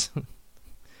race?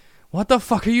 What the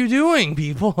fuck are you doing,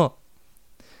 people?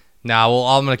 Nah, well,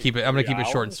 I'm gonna keep it. I'm gonna keep it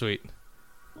short and sweet.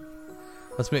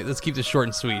 Let's keep this short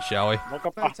and sweet, shall we? Look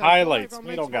up the highlights.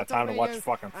 We don't got time to watch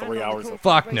fucking 3 hours of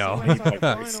Fuck no. Look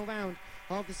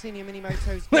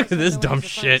at this dumb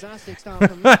shit.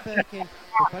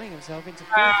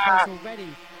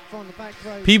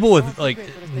 People with like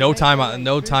no time on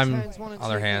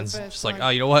their hands, just like, oh,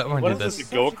 you know what? I'm What gonna is do this,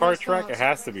 this. a go-kart track? It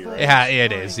has to be, right? Yeah,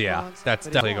 it is. Yeah, that's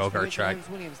definitely a go-kart track.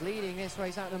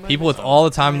 People with all the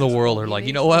time in the world are like,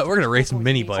 you know what? We're gonna race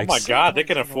mini Oh my bikes. god, they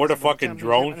can afford a fucking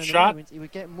drone shot?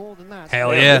 Hell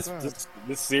Man, yeah.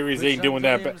 This series ain't doing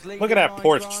that. Look at that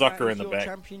poor sucker in the back.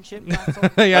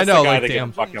 Yeah, I That's know. the guy Like, that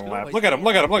damn. can fucking laugh. Look at him,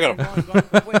 look at him, look at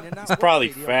him. He's probably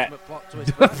fat.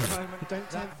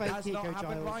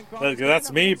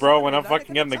 That's me, bro. When I'm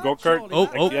fucking getting the go-kart,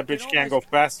 that bitch can't go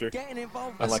faster than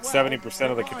like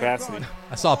 70% of the capacity.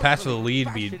 I saw a pass for the lead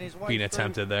being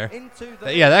attempted there.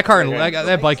 Yeah, that car,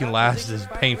 that bike in last is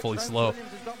painfully slow.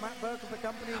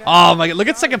 Oh my god! Look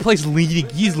at second place leading.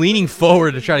 He's leaning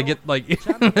forward to try to get like the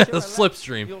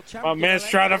slipstream. My man's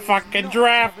trying to fucking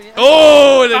draft.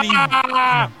 Oh, and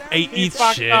then he eats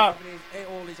fucked shit. up.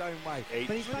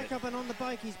 But he's back up and on the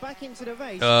bike. He's back into the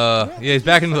race. Yeah, he's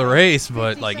back into the race,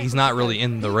 but like he's not really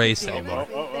in the race anymore.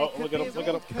 Oh, look at him, look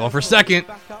at him. Going for second.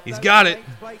 He's got it.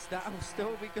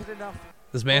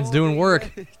 This man's doing work.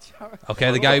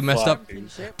 Okay, the guy who messed up.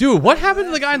 Dude, what happened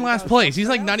to the guy in last place? He's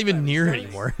like not even near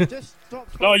anymore.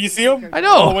 No, you see him? I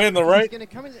know. All the way in the right.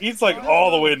 He's like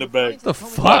all the way in the back. What the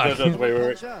fuck?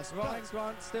 Wait.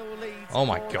 Oh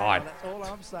my god.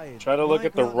 Try to look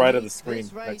at the right of the screen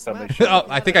next time they show. Oh,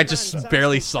 I think I just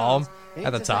barely saw him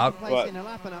at the top. But,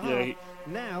 yeah,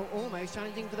 Now almost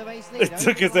challenging for the race lead. it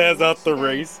took his ass out the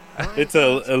race. It's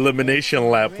a elimination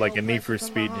lap, like a Need for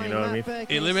Speed. You know what I mean?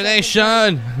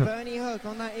 Elimination. work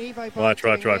on that Evo bike. Watch.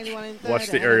 Watch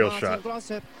the aerial shot.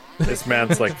 This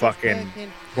man's like fucking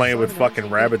playing with fucking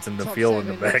rabbits in the field in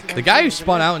the back. The guy who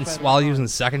spun out while he was in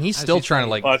second, he's still trying to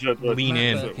like lean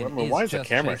in. Why is the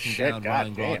camera shit?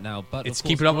 God damn. Now, but It's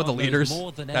keeping up with the leaders.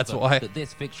 That's why. That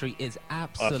this victory is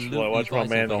Watch absolutely my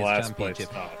man in the vital for last this place.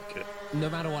 championship. Oh, okay. No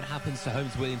matter what happens to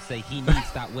Holmes Williams today, he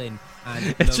needs that win. And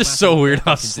It's no just matter so what weird they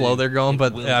how can slow do, they're going, it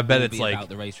but will I bet all it's be like about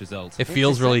the race results. it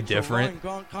feels really different.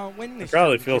 It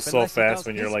probably feels so fast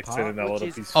when you're like sitting in that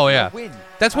little piece. Oh yeah,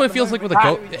 that's what it feels like with a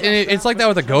go. It's like that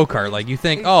with a go-kart. Like you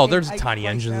think, oh, there's tiny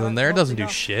engines in there. It doesn't do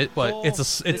shit, but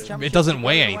it doesn't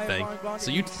weigh anything. So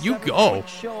you go.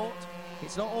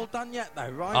 It's not all done yet, though,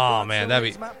 right? Oh man,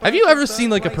 that'd be. Have you ever seen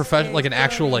like a professional, like an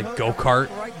actual like go-kart,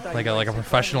 like a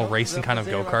professional racing kind of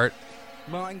go-kart?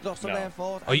 Martin Glosser No. there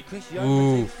fourth, Oh, and Chris Yeomans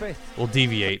ooh, in fifth. we'll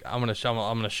deviate. I'm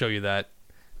gonna show you that.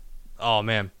 Oh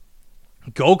man,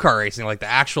 go-kart racing, like the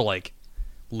actual like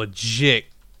legit.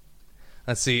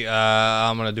 Let's see.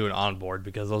 I'm gonna do an onboard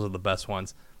because those are the best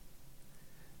ones.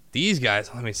 These guys.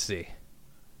 Let me see.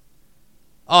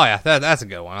 Oh yeah, that's a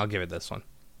good one. I'll give it this one.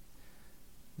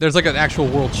 There's like an actual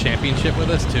world championship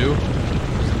with us too.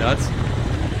 It's nuts.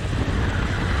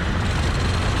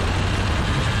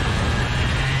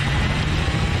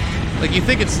 Like you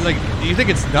think it's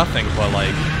nothing, but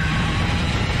like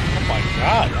Oh my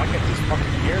god, I can just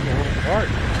fucking hear the little cart.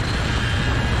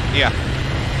 yeah.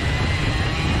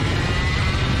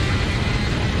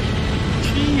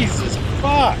 Jesus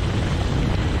fuck.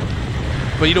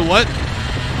 But you know what?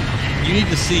 You need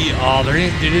to see. Oh, there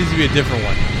needs to be a different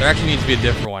one. There actually needs to be a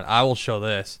different one. I will show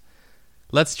this.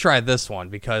 Let's try this one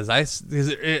because I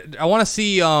want to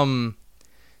see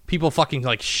people fucking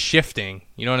like shifting.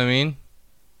 You know what I mean?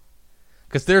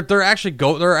 Because there are actual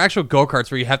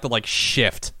go-karts where you have to like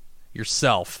shift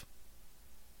yourself.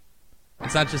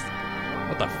 It's not just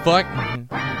what the fuck.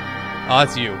 Oh,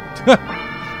 that's you.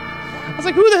 I was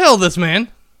like, who the hell is this man?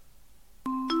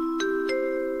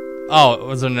 Oh, it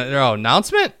was an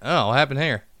announcement? Oh, what happened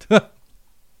here?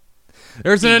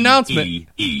 There's an announcement.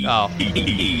 Oh.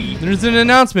 There's an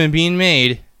announcement being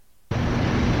made.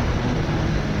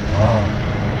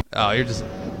 Oh, you're just...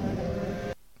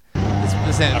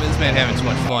 This man having too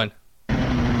much fun. I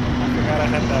forgot I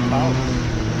had that power.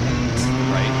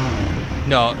 Right.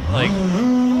 No, like...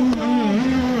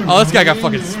 Oh, this guy got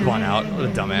fucking spun out. What a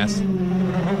dumbass.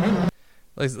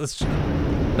 Let's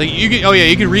like you can. Oh yeah,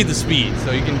 you can read the speed,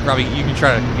 so you can try to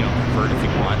convert if you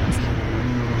want.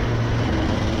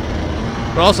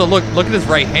 But also look at his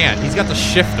right hand. He's got the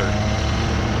shifter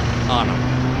on him,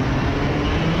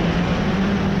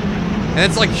 and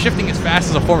it's like shifting as fast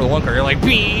as a Formula 1 car. You're like,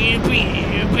 bee,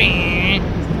 bee, bee.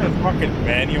 They're fucking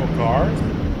manual cars.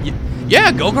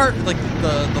 Yeah, go kart like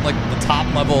the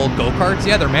top level go karts.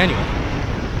 Yeah, they're manual.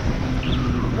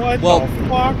 What Well, the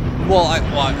fuck? Well,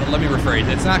 let me rephrase.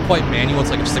 It's not quite manual. It's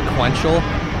like sequential.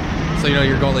 So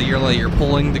you're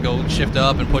pulling to go shift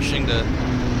up and pushing to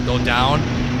go down.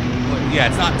 But yeah,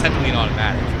 it's not technically an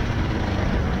automatic.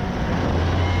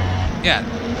 Yeah,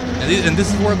 and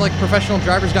this is where like professional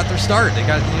drivers got their start. They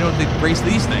got they race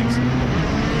these things.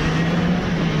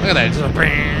 Look at that. It's just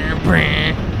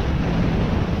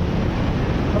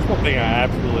That's one thing I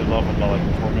absolutely love about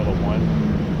like Formula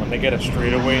 1. When they get a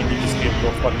straightaway and you just see them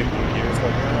go fucking through gears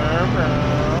like.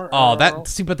 Oh,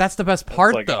 but that's the best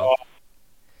part like, though. Oh,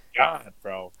 God,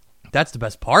 bro. That's the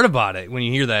best part about it when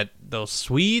you hear those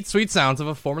sweet sounds of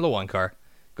a Formula 1 car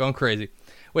going crazy.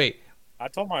 Wait, I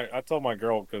told my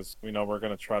girl because we're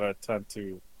gonna try to attend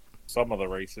to some of the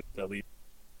races at least,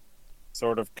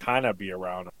 sort of kind of be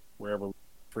around wherever we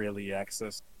freely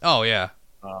access. oh yeah.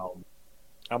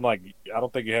 I'm like, I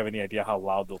don't think you have any idea how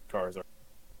loud those cars are.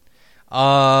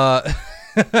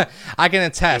 I can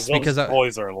attest Those because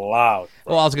boys are loud.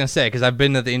 Bro. well, I was gonna say because I've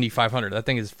been at the Indy 500. That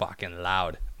thing is fucking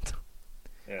loud.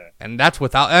 Yeah. And that's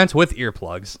with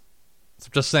earplugs. So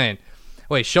just saying.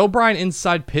 Wait, show Brian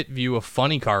inside pit view of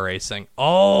funny car racing.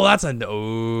 Oh, that's another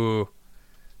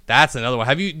one.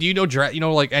 Do you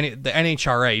know like the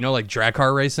NHRA? Like drag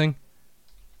car racing?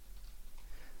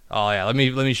 Oh yeah, let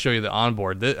me show you the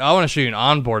onboard. I want to show you an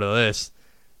onboard of this.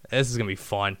 This is gonna be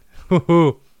fun.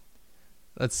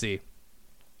 Let's see.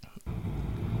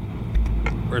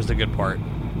 Where's the good part?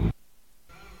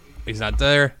 He's not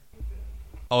there.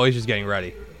 Oh, he's just getting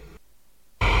ready.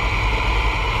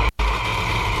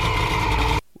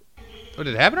 Oh,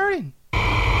 did it happen already?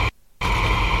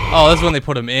 Oh, that's when they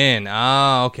put him in.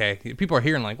 Ah, okay. People are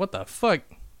hearing like, what the fuck?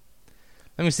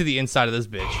 Let me see the inside of this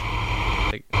bitch.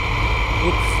 Like,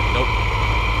 oops. Nope.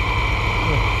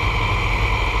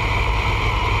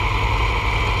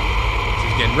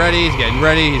 He's getting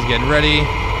ready.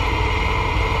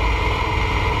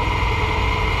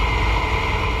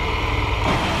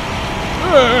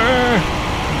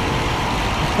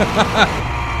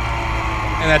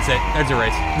 And that's it. There's your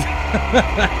race.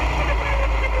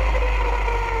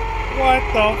 What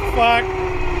the fuck?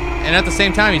 And at the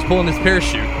same time, he's pulling his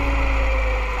parachute.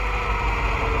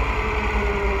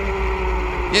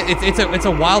 Yeah, it's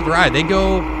a wild ride. They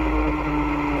go.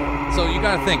 So you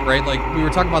gotta think, right? Like we were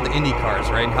talking about the Indy cars,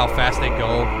 right, and how fast they go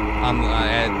on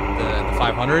at the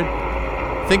 500.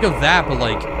 Think of that, but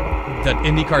like the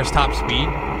Indy car's top speed.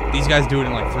 These guys do it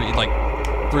in like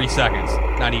 3 seconds,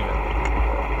 not even.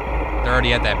 They're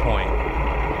already at that point.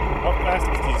 How fast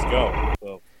does these go?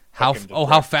 So how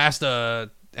fast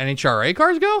NHRA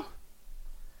cars go?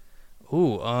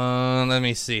 Ooh, let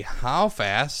me see. How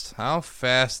fast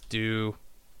do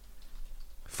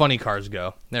funny cars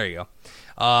go? There you go.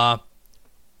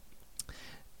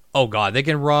 Oh god, they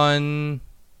can run.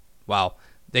 Wow,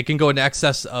 they can go in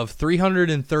excess of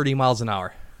 330 miles an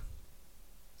hour.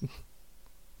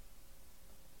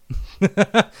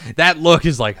 That look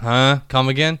is like, huh? Come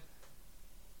again?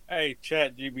 Hey,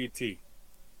 ChatGPT.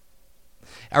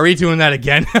 Are we doing that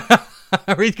again?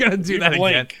 Are we gonna do that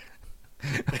again?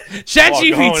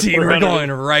 ChatGPT, we're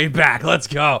going right back. Let's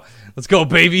go. Let's go,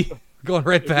 baby. We're going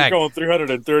right back. You're going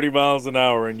 330 miles an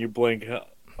hour and you blink.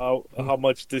 How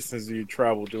much distance do you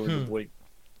travel during the blink?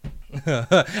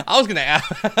 I was gonna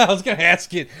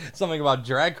ask you something about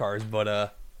drag cars,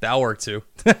 but that'll work too.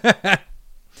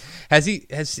 Has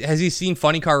he seen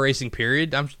funny car racing?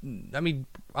 Period. I mean,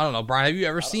 I don't know, Brian. Have you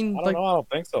ever seen? I don't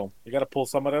think so. You got to pull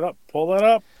some of that up. Pull that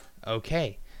up.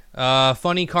 Okay.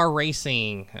 Funny car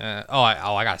racing.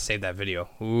 I gotta save that video.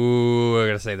 Ooh, I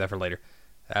gotta save that for later.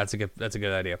 That's a good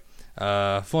idea.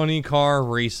 Funny car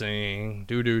racing.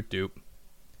 Doop.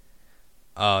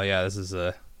 Oh yeah, this is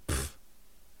a.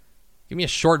 Give me a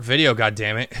short video,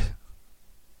 goddammit.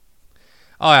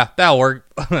 Oh yeah, that'll work.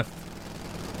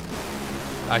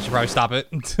 I should probably stop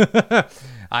it.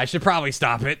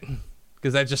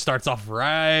 Because that just starts off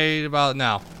right about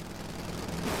now.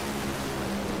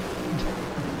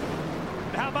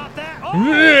 How about that?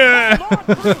 Yeah.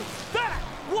 That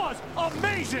was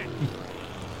amazing.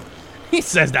 He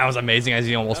says that was amazing as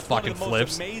he almost That's fucking one of the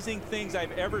flips. most amazing things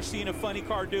I've ever seen a funny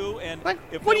car do. And What?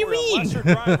 if What there do you were mean? a lesser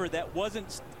driver that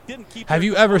didn't keep. Have his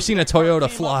you ever control, seen a the car Toyota came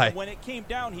up, fly? and when it came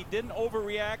down, he didn't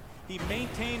overreact. He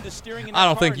maintained the steering. In I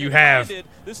don't car think and you it have. landed.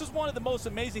 This is one of the most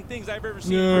amazing things I've ever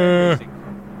seen. In drag racing.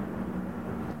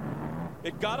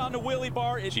 It got on the wheelie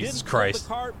bar. It Jesus didn't Christ.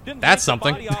 pull the car, didn't That's take the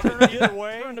something. body off,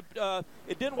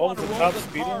 it didn't What want to was the roll top the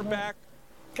speed car on that? back.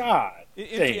 God.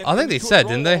 Into I think they a said,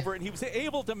 didn't they? rollover, and he was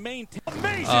able to maintain.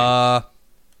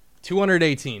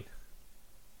 218.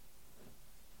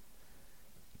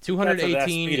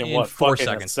 218 speed in what, 4 fucking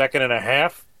seconds. A second and a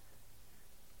half?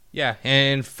 Yeah,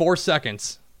 in 4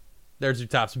 seconds. There's your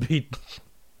top speed.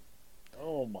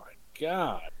 Oh my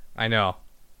god. I know.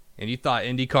 And you thought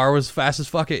IndyCar was fast as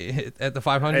fuck at the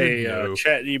 500? Hey, No.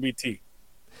 ChatGPT.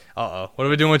 Uh-oh. What are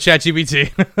we doing with ChatGPT?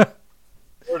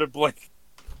 Where to blink?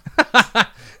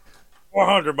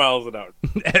 400 miles an hour.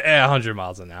 At 100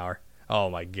 miles an hour.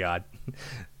 Oh, my God.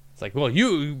 It's like, well,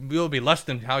 you'll be less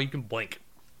than how you can blink.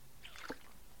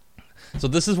 So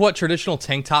this is what traditional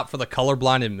tank top for the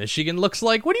colorblind in Michigan looks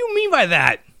like? What do you mean by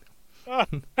that?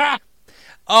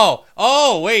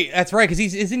 Oh, wait. That's right,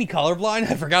 because isn't he colorblind?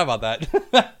 I forgot about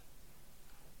that.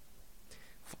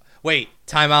 Wait,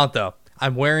 time out, though.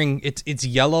 I'm wearing, it's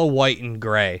yellow, white, and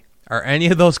gray. Are any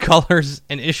of those colors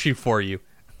an issue for you?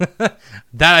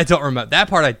 That I don't remember. That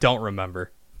part I don't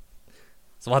remember.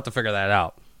 So we'll have to figure that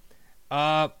out.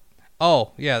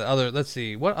 Let's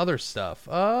see. What other stuff?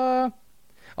 The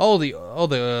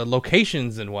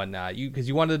locations and whatnot. Because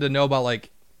you wanted to know about like.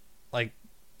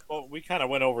 Well, we kind of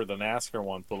went over the NASCAR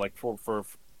one, but like for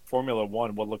Formula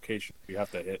One, what location do you have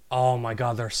to hit? Oh my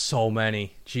God, there's so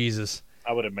many. Jesus.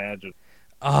 I would imagine.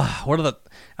 What are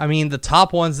the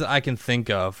top ones that I can think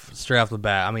of straight off the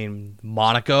bat? I mean,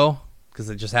 Monaco, because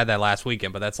they just had that last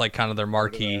weekend, but that's like kind of their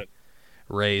marquee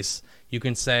race. You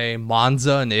can say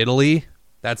Monza in Italy.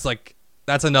 That's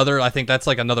another. I think that's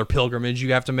like another pilgrimage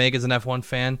you have to make as an F1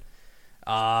 fan.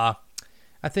 I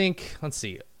think. Let's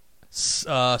see.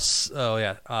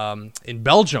 In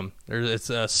Belgium, it's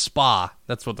a Spa.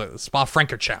 That's what the Spa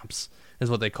Francorchamps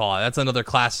is what they call it. That's another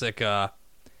classic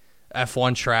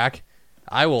F1 track.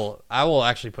 I will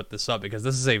actually put this up because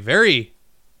this is a very.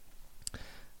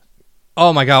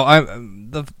 Oh my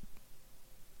God!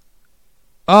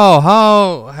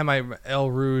 How am I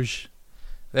El Rouge?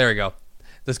 There we go.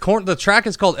 The track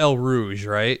is called El Rouge,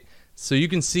 right? So you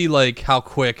can see like how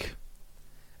quick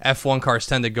F1 cars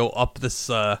tend to go up this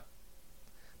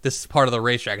part of the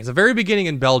racetrack. It's the very beginning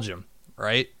in Belgium,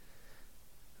 right?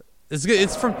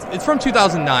 It's from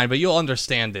 2009, but you'll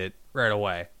understand it right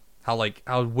away.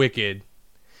 How wicked.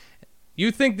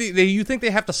 You think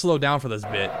they have to slow down for this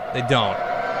bit? They don't.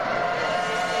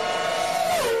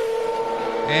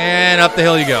 And up the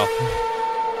hill you go.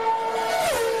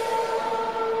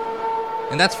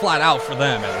 And that's flat out for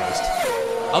them, at least.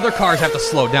 Other cars have to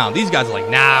slow down. These guys are like,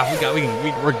 nah,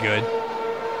 we're good.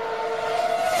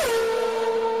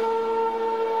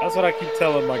 That's what I keep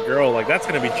telling my girl. Like, that's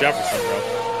gonna be Jefferson, bro.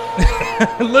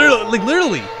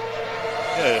 literally.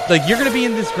 Yeah. Like, you're gonna be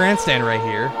in this grandstand right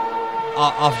here,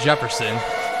 off Jefferson,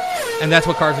 and that's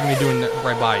what cars are gonna be doing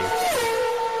right by you.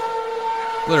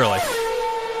 Literally.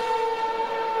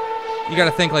 You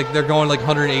gotta think like they're going like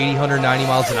 180, 190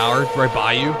 miles an hour right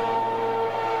by you.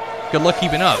 Good luck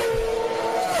keeping up.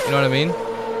 You know what I mean?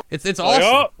 It's awesome.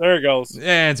 Oh, there it goes.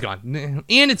 And it's gone.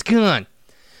 And it's gone.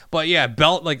 But yeah,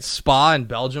 Spa in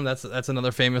Belgium, that's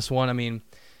another famous one. I mean,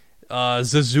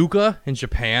 Suzuka in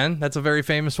Japan, that's a very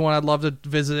famous one. I'd love to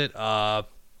visit it.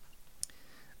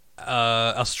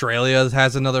 Australia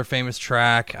has another famous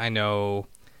track. I know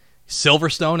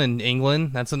Silverstone in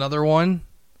England, that's another one.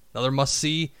 Another must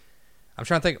see. I'm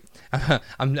trying to think.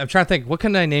 I'm trying to think. What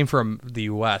can I name from the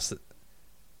U.S.?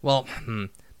 Well,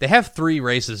 they have 3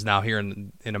 races now here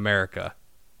in America,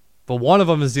 but one of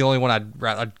them is the only one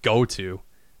I'd go to.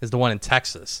 Is the one in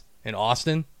Texas, in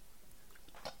Austin.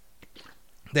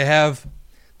 They have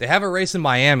a race in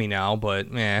Miami now,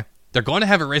 but they're going to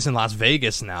have a race in Las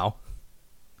Vegas now.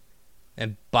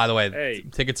 And by the way,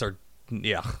 tickets are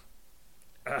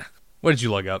What did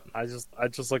you look up? I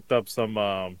just looked up some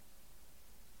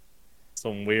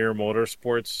weird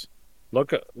motorsports.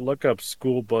 Look up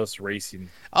school bus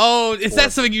racing. Oh, is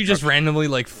that something you just randomly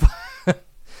like?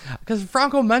 Because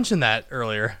Franco mentioned that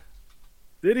earlier.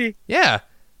 Did he? Yeah.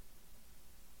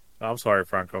 Oh, I'm sorry,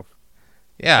 Franco.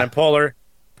 Yeah. And Polar,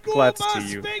 glad to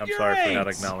see you. I'm sorry for not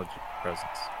acknowledging your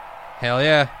presence. Hell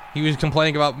yeah. He was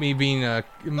complaining about me being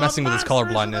messing with his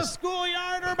colorblindness.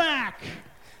 Schoolyard are back.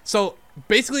 So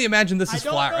basically, imagine this is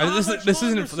flat. This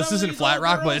isn't Flat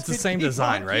Rock, but it's the same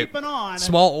design, right?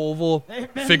 Small oval,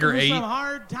 figure 8. Some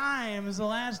hard times the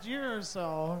last year or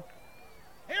so.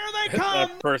 Here they come!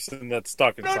 That person that's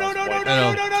stuck in No!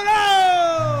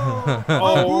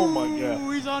 Oh my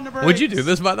god! He's on the brakes. Would you do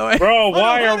this, by the way, bro?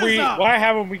 Why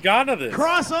haven't we gone to this?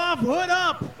 Cross off, hood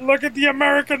up. Look at the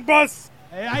American bus.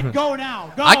 Hey, I'd go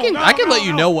now. Go, I can let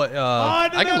you go. know what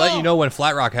I can let you know when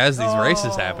Flat Rock has these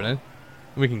races happening.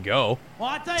 We can go. Well,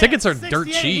 I'll tell you, tickets are dirt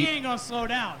 68, cheap. He ain't gonna slow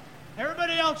down.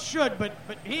 Everybody else should, but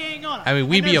he ain't gonna. I mean,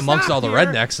 we'd be amongst all the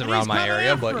rednecks and around my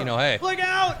area, but you know, hey. Look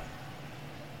out!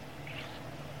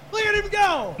 Look at him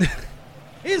go!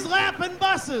 He's lapping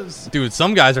buses. Dude,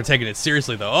 some guys are taking it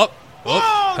seriously though.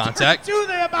 Oh, contact.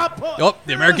 The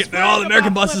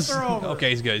American buses. Okay,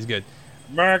 he's good. He's good.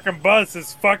 American bus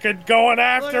is fucking going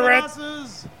after it.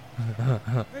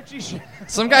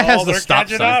 Some guy has the stop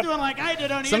sign. Doing like I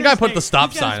did on the Some guy put the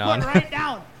stop sign on. Right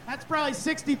down. That's probably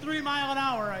 63 mile an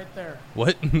hour right there.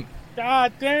 What?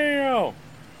 God damn.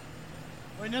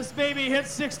 When this baby hits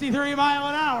 63 mile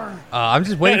an hour. I'm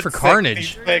just waiting for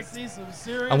carnage.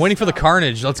 I'm waiting for the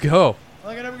carnage. Let's go.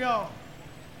 Look at him go.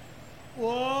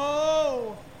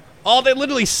 Whoa. Oh, they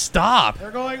literally stop.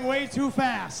 They're going way too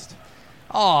fast.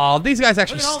 Oh, these guys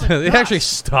actually actually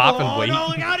stop and wait. No,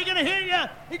 look out, he's gonna hit you.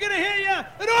 He's gonna hit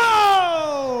you.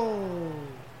 No!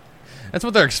 That's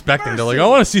what they're expecting. They're like, I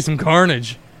want to see some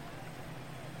carnage.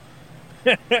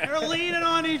 They're leaning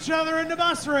on each other in the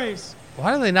bus race.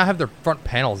 Why do they not have their front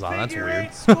panels on? That's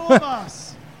weird. School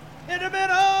bus. In the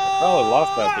middle. Oh,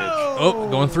 lost that bitch. Oh,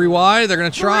 going 3 wide. They're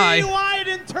going to try. 3 wide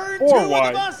in turn 2 4 of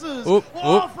wide. the buses. Oop,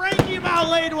 Oh, oop. Frankie about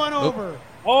laid one over.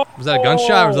 Oh, Was that a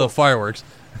gunshot or was that fireworks?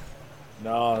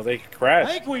 no, they I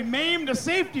crashed. think we maimed a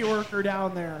safety worker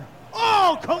down there.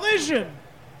 Oh, collision.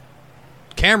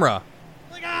 Camera.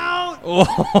 Look out.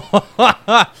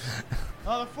 Oh,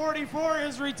 The 44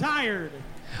 is retired.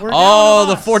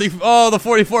 the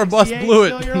 44 bus blew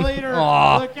it. Still your leader.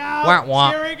 Aw. Look out. Wah,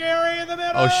 wah. Scary Gary in the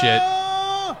middle. Oh, shit.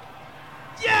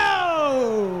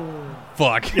 Yo!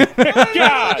 Fuck.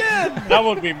 God, that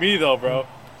would be me though, bro.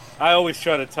 I always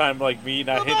try to time like me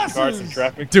not hitting cars in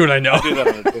traffic. Dude, I know. I do that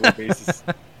on a daily basis.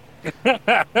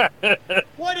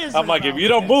 What is I'm like, if you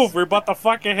don't move, we're about to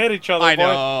fucking hit each other. I boy.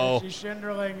 know.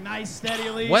 Schinderling, nice steady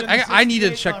lead. What? in the I need to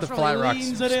 68 check the bus. Flat Rock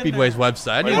Leans it in Speedway's there.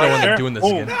 website. I need to Right know when they're there. doing this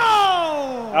Boom. again.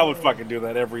 No! I would fucking do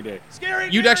that every day. Scary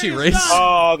You'd Gary actually is race? done.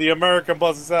 Oh, the American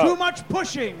bus is Too out. much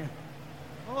pushing.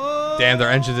 Oh. Damn, their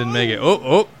engine didn't make it.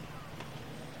 Oh.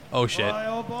 Oh, shit.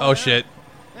 Boy, boy. Oh, shit.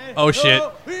 Hey, Oh, shit.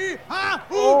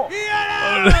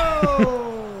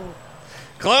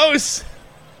 Close.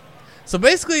 So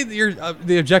basically,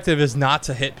 the objective is not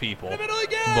to hit people, In the middle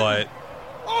again. but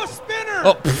Oh, spinner.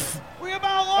 Oh, pff. We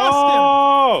about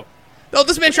lost Oh,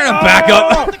 this man's trying to back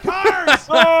up. him. The cars.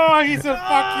 Oh, he said,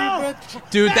 "Fuck you, bitch."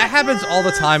 Dude, that happens all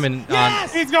the time in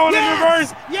He's going in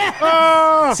reverse. Yes.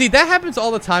 Oh. See, that happens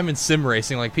all the time in sim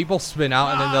racing. Like, people spin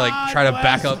out and then they like try to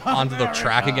back up onto the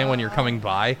track again when you're coming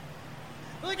by.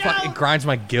 Fuck, it grinds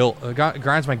my grill.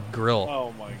 Grinds my grill.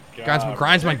 Oh my god.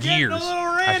 Grinds my Getting gears, a little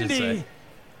I should Randy. say.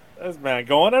 This man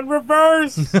going in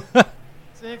reverse.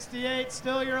 68,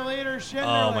 still your leader, Schindler.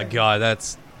 Oh my god,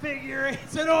 that's... Figure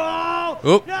eights and oh!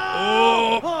 Oop. No!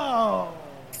 Oh!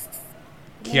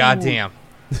 God damn.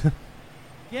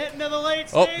 Getting to the late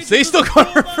Oh, stage. see, he's still going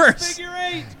Full bus reverse. Figure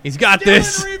eight. He's got Still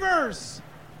this. in reverse.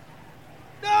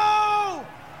 No!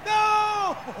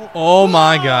 No! Oh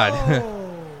my god.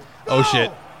 No! Oh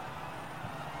shit.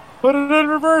 Put it in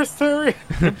reverse, Terry.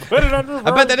 Put it in reverse. I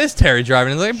bet that is Terry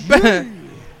driving. It's like,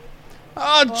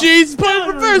 oh jeez, put it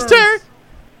in reverse, Terry.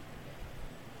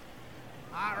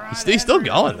 He's still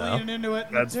going though.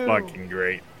 That's fucking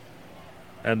great.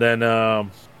 And then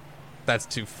That's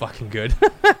too fucking good.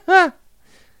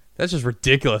 That's just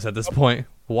ridiculous at this point.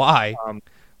 Why?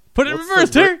 Put it in what's reverse,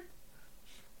 the Terry.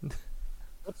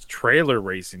 what's trailer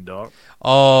racing, dog?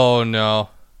 Oh no.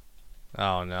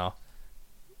 Oh no.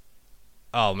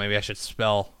 Oh, maybe I should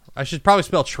probably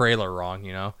spell trailer wrong,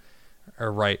 you know?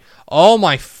 Or right. Oh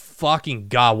my fucking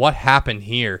god, what happened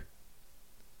here?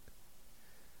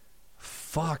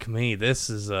 Fuck me, this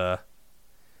is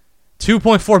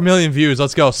 2.4 million views.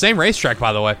 Let's go. Same racetrack,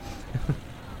 by the way.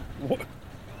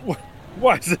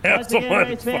 Why does it have so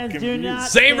much fucking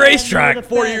views? Same racetrack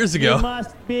 4 years ago.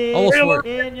 Almost 4.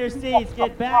 In your seats,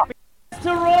 get back to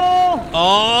roll.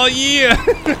 Oh yeah.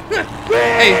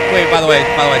 Hey, wait. By the way,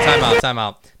 time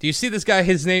out. Do you see this guy?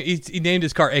 His name. He named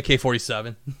his car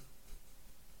AK-47.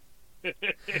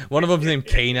 One of them's named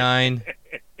K9.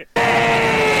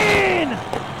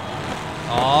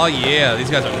 Oh yeah, these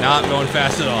guys are not going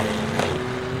fast at all.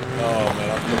 Oh man,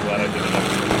 I'm so glad I did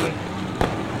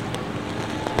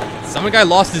it. Some guy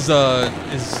lost his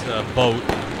boat.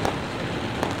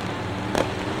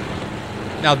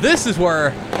 Now this is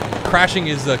where crashing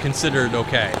is considered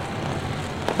okay.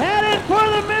 Headed for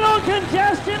the middle,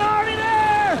 congestion already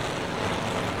there.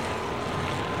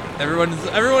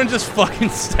 Everyone just fucking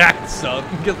stacks up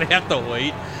because they have to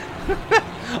wait.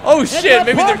 Oh shit,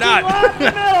 maybe they're not.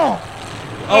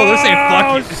 Oh, they're saying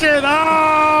fuck you. Oh shit!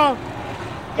 Oh!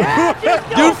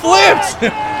 Dude flipped.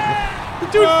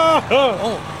 Dude.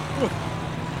 Oh.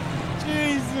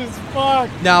 Jesus fuck!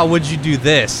 Now would you do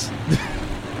this?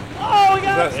 Oh, we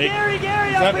got that Scary Gary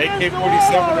Is up that against the wall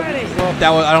AK-47 already.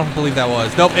 That was, I don't believe that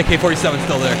was. Nope, AK-47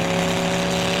 still there.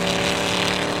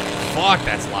 Fuck,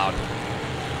 that's loud.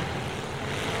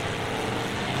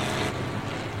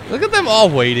 Look at them all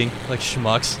waiting like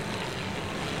schmucks.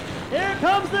 Here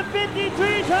comes the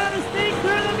 53 trying to sneak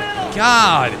through the middle.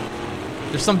 God,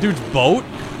 there's some dude's boat.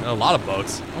 A lot of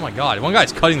boats. Oh my god, one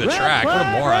guy's cutting the track. What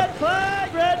a moron. Red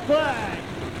flag, red flag.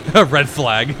 Red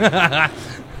flag.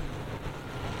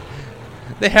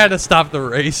 They had to stop the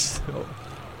race.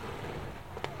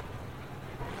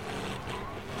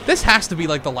 This has to be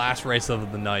like the last race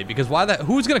of the night because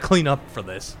who's gonna clean up for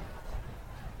this?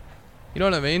 You know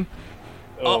what I mean?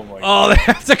 Oh my god. Oh, they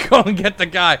have to go and get the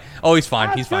guy. Oh, he's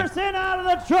fine. He's fine. Anderson out of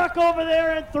the truck over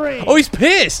there in 3. Oh, he's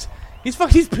pissed. He's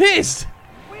pissed.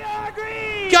 We are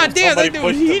green. God damn, that Somebody dude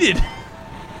was pushed him. heated.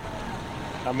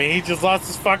 I mean, he just lost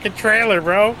his fucking trailer,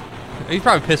 bro. He's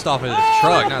probably pissed off at his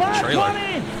truck, not the trailer.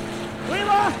 We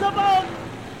lost the boat.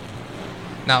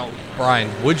 Now, Brian,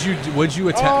 would you compete in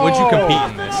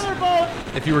this Another boat.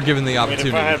 if you were given the I mean,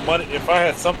 opportunity? if I had money, if I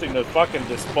had something to fucking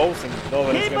dispose and know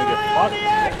that it's Keep gonna an get eye on the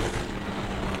fucked. X.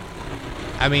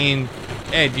 I mean,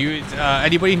 hey, do you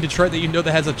anybody in Detroit that you know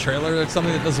that has a trailer or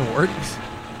something that doesn't work?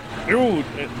 Dude,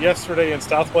 yesterday in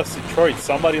Southwest Detroit,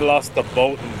 somebody lost a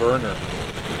boat in Verner.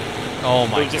 Oh It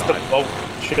my was just god! a boat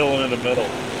chilling in the middle.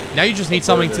 Now you just need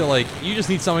something to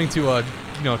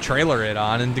trailer it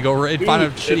on and to go find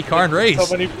a shitty car and race.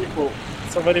 So many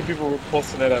people were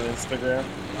posting it on Instagram.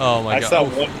 Oh my I god! saw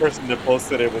one person that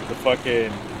posted it with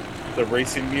the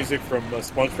racing music from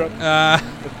SpongeBob.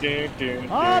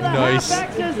 Nice.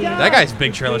 That guy's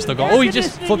big trailer still going. Oh, he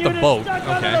just flipped the boat.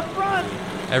 Okay.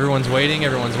 Everyone's waiting.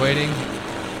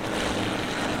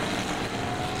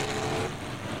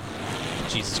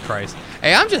 Jesus Christ.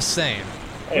 Hey, I'm just saying.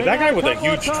 Hey, that guy with a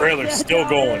huge trailer is still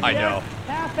going. I know.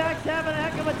 Halfback's having a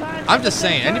heck of a time. I'm just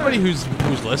saying. Anybody who's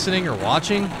listening or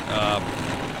watching,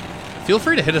 feel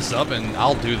free to hit us up and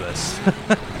I'll do this.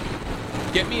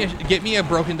 Get me a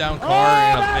broken down car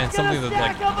and something to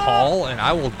like haul, and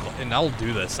I'll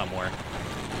do this somewhere.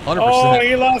 100%. Oh,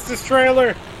 he lost his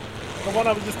trailer. The one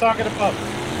I was just talking about.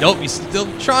 Nope, he's still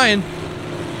trying.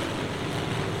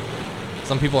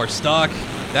 Some people are stuck.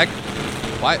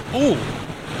 Why? Ooh.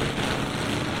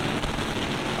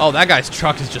 Oh, that guy's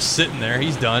truck is just sitting there.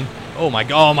 He's done. Oh my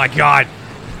god.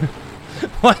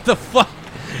 What the fuck?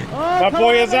 My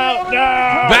boy is out. No!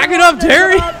 Back it up,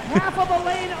 Terry. Half of a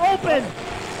lane open.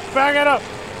 Back it up.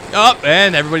 Up,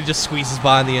 and everybody just squeezes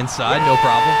by on the inside. No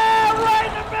problem. Right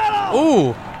in the middle.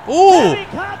 Ooh. Ooh. Heavy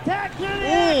contact to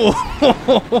the Ooh.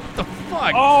 What the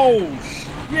fuck? Oh,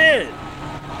 shit.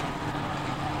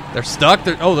 They're stuck?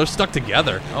 They're stuck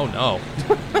together. Oh, no.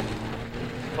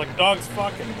 Like dogs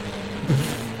fucking.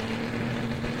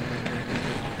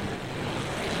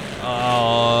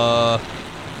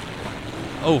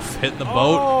 Oof, hit the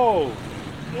boat. Oh,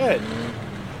 shit.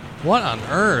 What on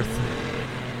earth?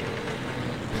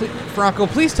 Franco,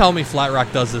 please tell me Flat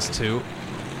Rock does this too.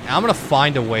 I'm gonna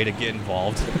find a way to get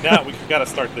involved. Now we gotta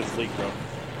start this league, bro.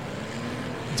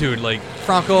 Dude, like,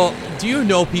 Franco, do you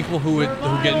know people who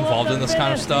get involved in this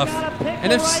kind of stuff?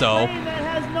 And if so,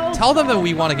 tell them that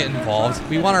we want to get involved.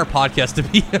 We want our podcast to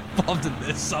be involved in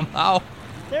this somehow.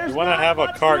 We want to have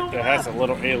a cart that has a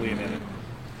little alien in it.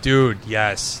 Dude,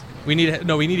 yes. We need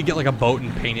to get like a boat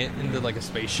and paint it into like a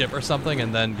spaceship or something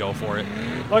and then go for it.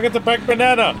 Look at the big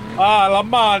banana. Ah,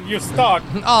 Lamont, you're stuck.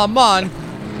 Oh, man.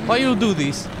 Why you do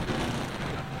this?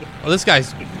 Oh, this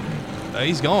guy's...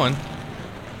 he's going.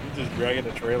 He's just dragging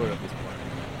the trailer at this point.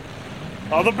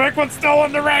 Oh, the big one's still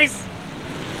in the race.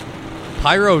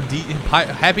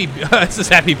 Happy... it says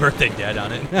happy birthday, Dad,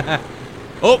 on it.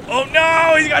 Oh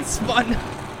no! He got spun.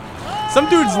 Some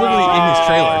dude's literally in his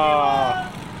trailer.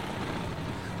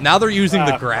 Now they're using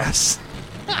the grass.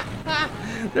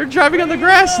 They're driving on the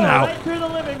grass now. Right through the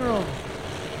living room.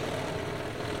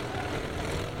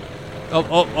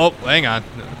 Oh, hang on.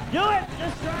 Do it.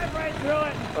 Just drive right through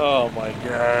it. Oh my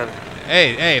god.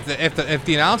 Hey, if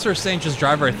the announcer is saying just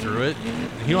drive right through it,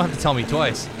 you don't have to tell me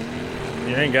twice.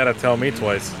 You ain't gotta tell me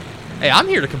twice. Hey, I'm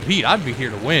here to compete. I'd be here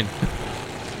to win.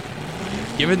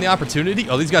 Given the opportunity.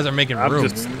 Oh, these guys are making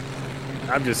room.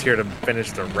 I'm just here to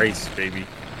finish the race, baby.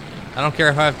 I don't care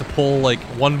if I have to pull like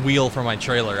one wheel from my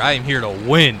trailer. I am here to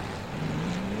win.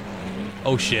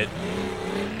 Oh shit.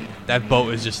 That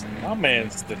boat is just... My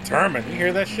man's determined. You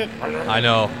hear that shit? I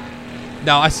know.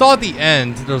 Now, I saw at the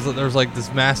end, there's like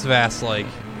this massive ass like...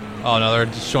 Oh no, they're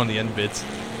just showing the end bits.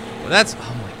 But that's...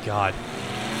 Oh my god.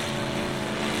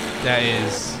 That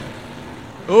is...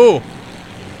 Ooh.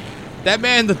 That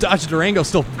man, the Dodge Durango's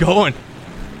still going.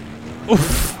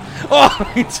 Oof.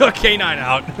 Oh, he took K9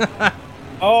 out.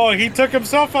 Oh, he took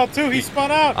himself out too. He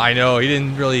spun out. I know, he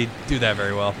didn't really do that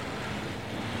very well.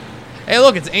 Hey,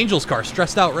 look, it's Angel's car,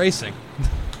 stressed out racing.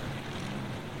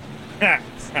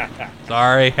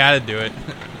 Sorry, had to do it.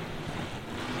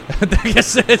 I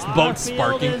guess his boat's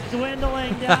sparking. Is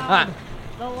dwindling down.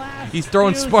 The last He's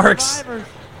throwing few sparks. survivors.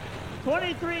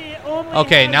 23 only.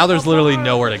 Okay, has now there's a literally bar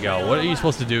nowhere to on the go. trailer What are you left.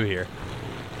 supposed to do here?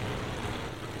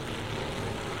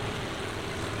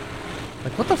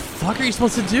 Like, what the fuck are you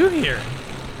supposed to do here?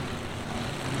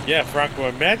 Yeah, Franco,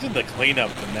 imagine the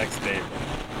cleanup the next day.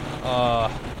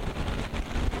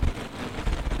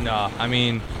 No, I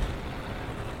mean...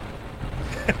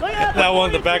 That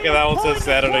one, the back of that one says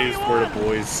Saturday is for the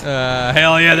boys.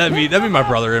 Hell yeah, that'd be my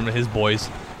brother and his boys.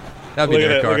 That'd be Look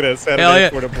their at car. that, look at that, Saturday Hell yeah.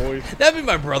 for the boys. That'd be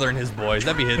my brother and his boys.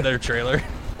 That'd be their trailer.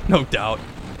 No doubt.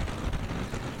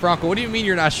 Franco, what do you mean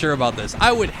you're not sure about this?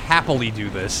 I would happily do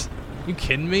this. You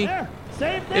kidding me? There.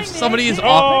 Same thing. If somebody is if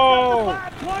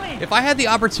I had the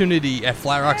opportunity at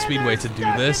Flat Rock Speedway to do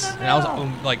this, and I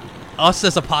was like, us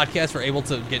as a podcast were able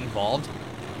to get involved,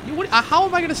 how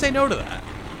am I going to say no to that?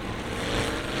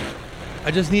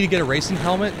 I just need to get a racing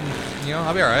helmet, and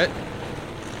I'll be all right.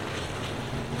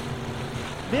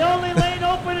 The only lane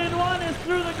open in one is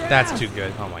through the grass. That's too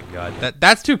good. Oh my god,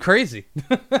 that's too crazy.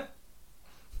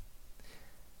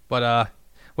 But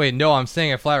wait, no, I'm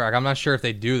staying at Flat Rock. I'm not sure if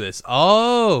they do this.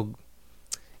 Oh,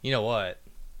 you know what?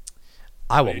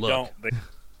 I will look.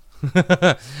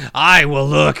 I will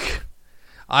look.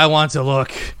 I want to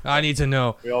look. I need to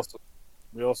know. We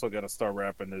also got to start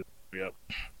wrapping this up.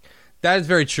 That is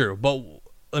very true. But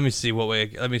let me see.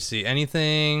 Let me see.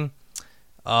 Anything?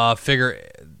 Figure.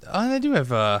 They do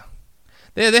have.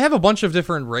 They have a bunch of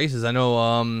different races. I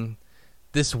know.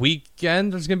 This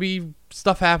weekend there's gonna be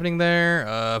stuff happening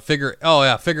there. Figure. Oh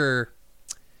yeah. Figure.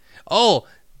 Oh,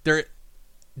 there.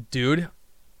 Dude,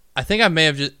 I think I may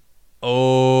have just.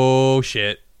 Oh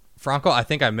shit, Franco. I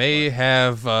think I may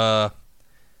have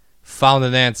found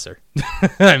an answer.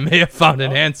 I may have found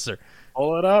an answer.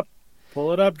 Pull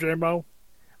it up, Jimbo.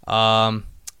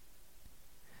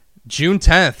 June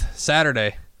 10th,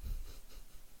 Saturday.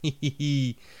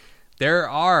 The there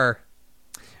are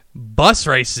bus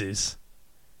races,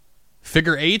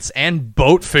 figure eights, and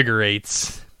boat figure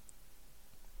eights.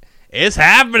 It's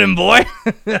happening, boy.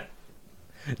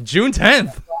 June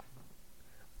 10th.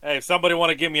 Hey, if somebody want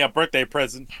to give me a birthday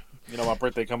present, you know my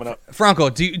birthday coming up.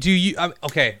 Franco, do you?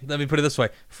 Okay, let me put it this way: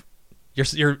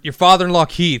 your father-in-law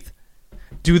Keith.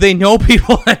 Do they know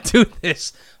people that do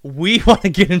this? We want to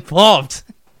get involved.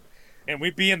 And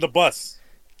we be in the bus.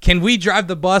 Can we drive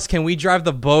the bus? Can we drive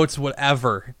the boats?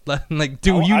 Whatever. Like,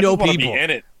 do you know people? Be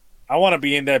in it. I want to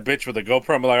be in that bitch with a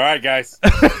GoPro. I'm like, all right, guys.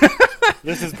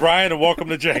 This is Brian, and welcome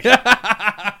to Jake.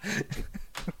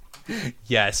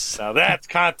 Yes. Now that's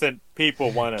content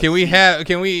people want to. Can we have?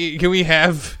 Can we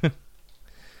have?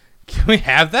 Can we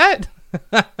have that?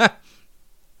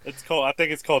 It's called. I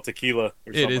think it's called tequila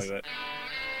or something like that.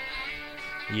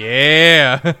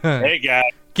 Yeah. Hey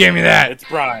guys, give me that. It's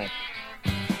Brian.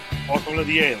 Welcome to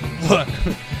the aliens. Look,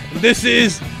 this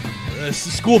is a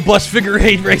school bus figure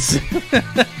eight race.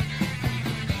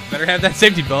 Better have that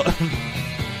safety belt.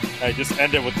 Hey, just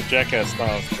end it with the Jackass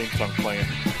style theme song playing.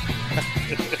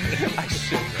 I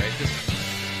should, right?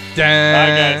 All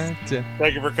right, guys.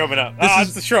 Thank you for coming out.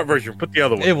 It's the short version. Put the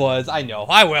other one. It was. I know.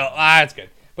 I will. That's good.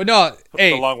 But no, Put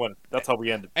the long one. That's how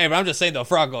we ended. Hey, but I'm just saying though,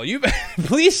 Froggo, you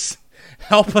please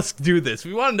help us do this.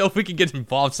 We want to know if we can get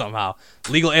involved somehow.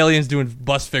 Legal aliens doing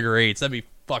bus figure eights. That'd be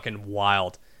fucking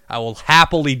wild. I will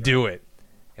happily do it,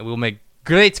 and we'll make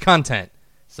great content.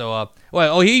 So,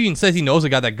 he even says he knows a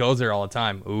guy that goes there all the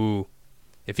time. Ooh,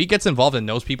 if he gets involved and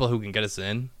knows people who can get us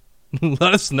in,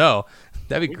 let us know.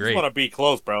 That'd be great. We just want to be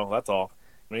close, bro. That's all.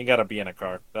 We ain't got to be in a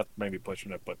car. That's maybe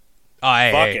pushing it, but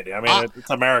hey, fuck it. I mean, it's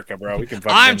America, bro. We can.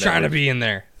 I'm trying to be in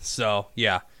there. So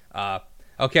yeah.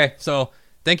 Okay. So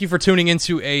thank you for tuning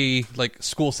into a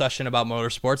school session about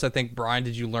motorsports. I think Brian,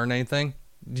 did you learn anything?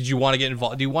 Did you want to get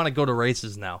involved? Do you want to go to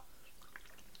races now?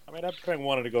 I mean, I've been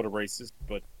wanting to go to races,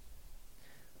 but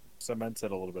cements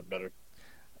it a little bit better.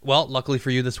 Well, luckily for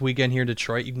you, this weekend here in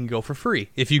Detroit, you can go for free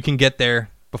if you can get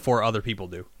there before other people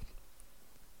do.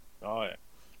 Oh yeah,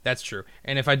 that's true.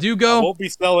 And if I do go, I won't be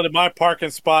selling in my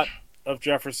parking spot of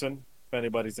Jefferson. If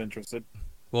anybody's interested.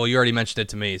 Well, you already mentioned it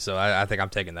to me, so I think I'm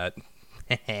taking that.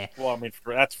 Well, I mean,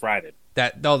 that's Friday.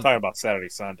 I'm talking about Saturday,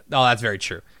 Sunday. No, that's very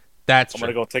true. I'm going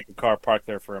to go take a car, park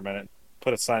there for a minute,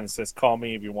 put a sign that says, call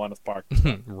me if you want to park.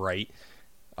 Right.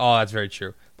 Oh, that's very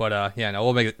true. But,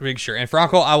 we'll make sure. And,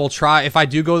 Franco, I will try, if I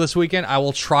do go this weekend, I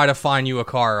will try to find you a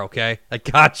car, okay? I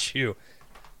got you.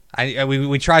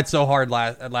 We tried so hard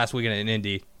last weekend in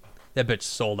Indy. That bitch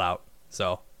sold out.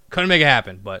 So, couldn't make it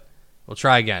happen, but we'll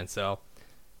try again. So,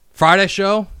 Friday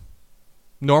show,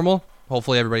 normal.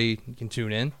 Hopefully everybody can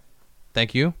tune in.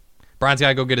 Thank you. Brian's got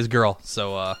to go get his girl,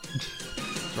 so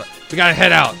we got to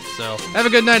head out. So have a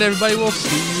good night, everybody. We'll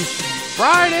see you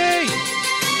Friday.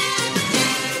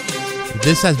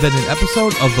 This has been an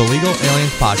episode of the Legal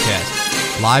Aliens Podcast.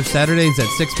 Live Saturdays at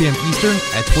 6 p.m. Eastern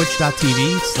at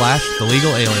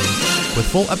twitch.tv/TheLegalAliens. With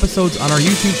full episodes on our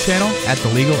YouTube channel at The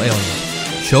Legal Aliens.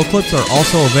 Show clips are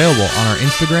also available on our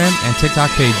Instagram and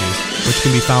TikTok pages, which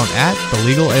can be found at The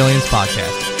Legal Aliens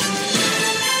Podcast.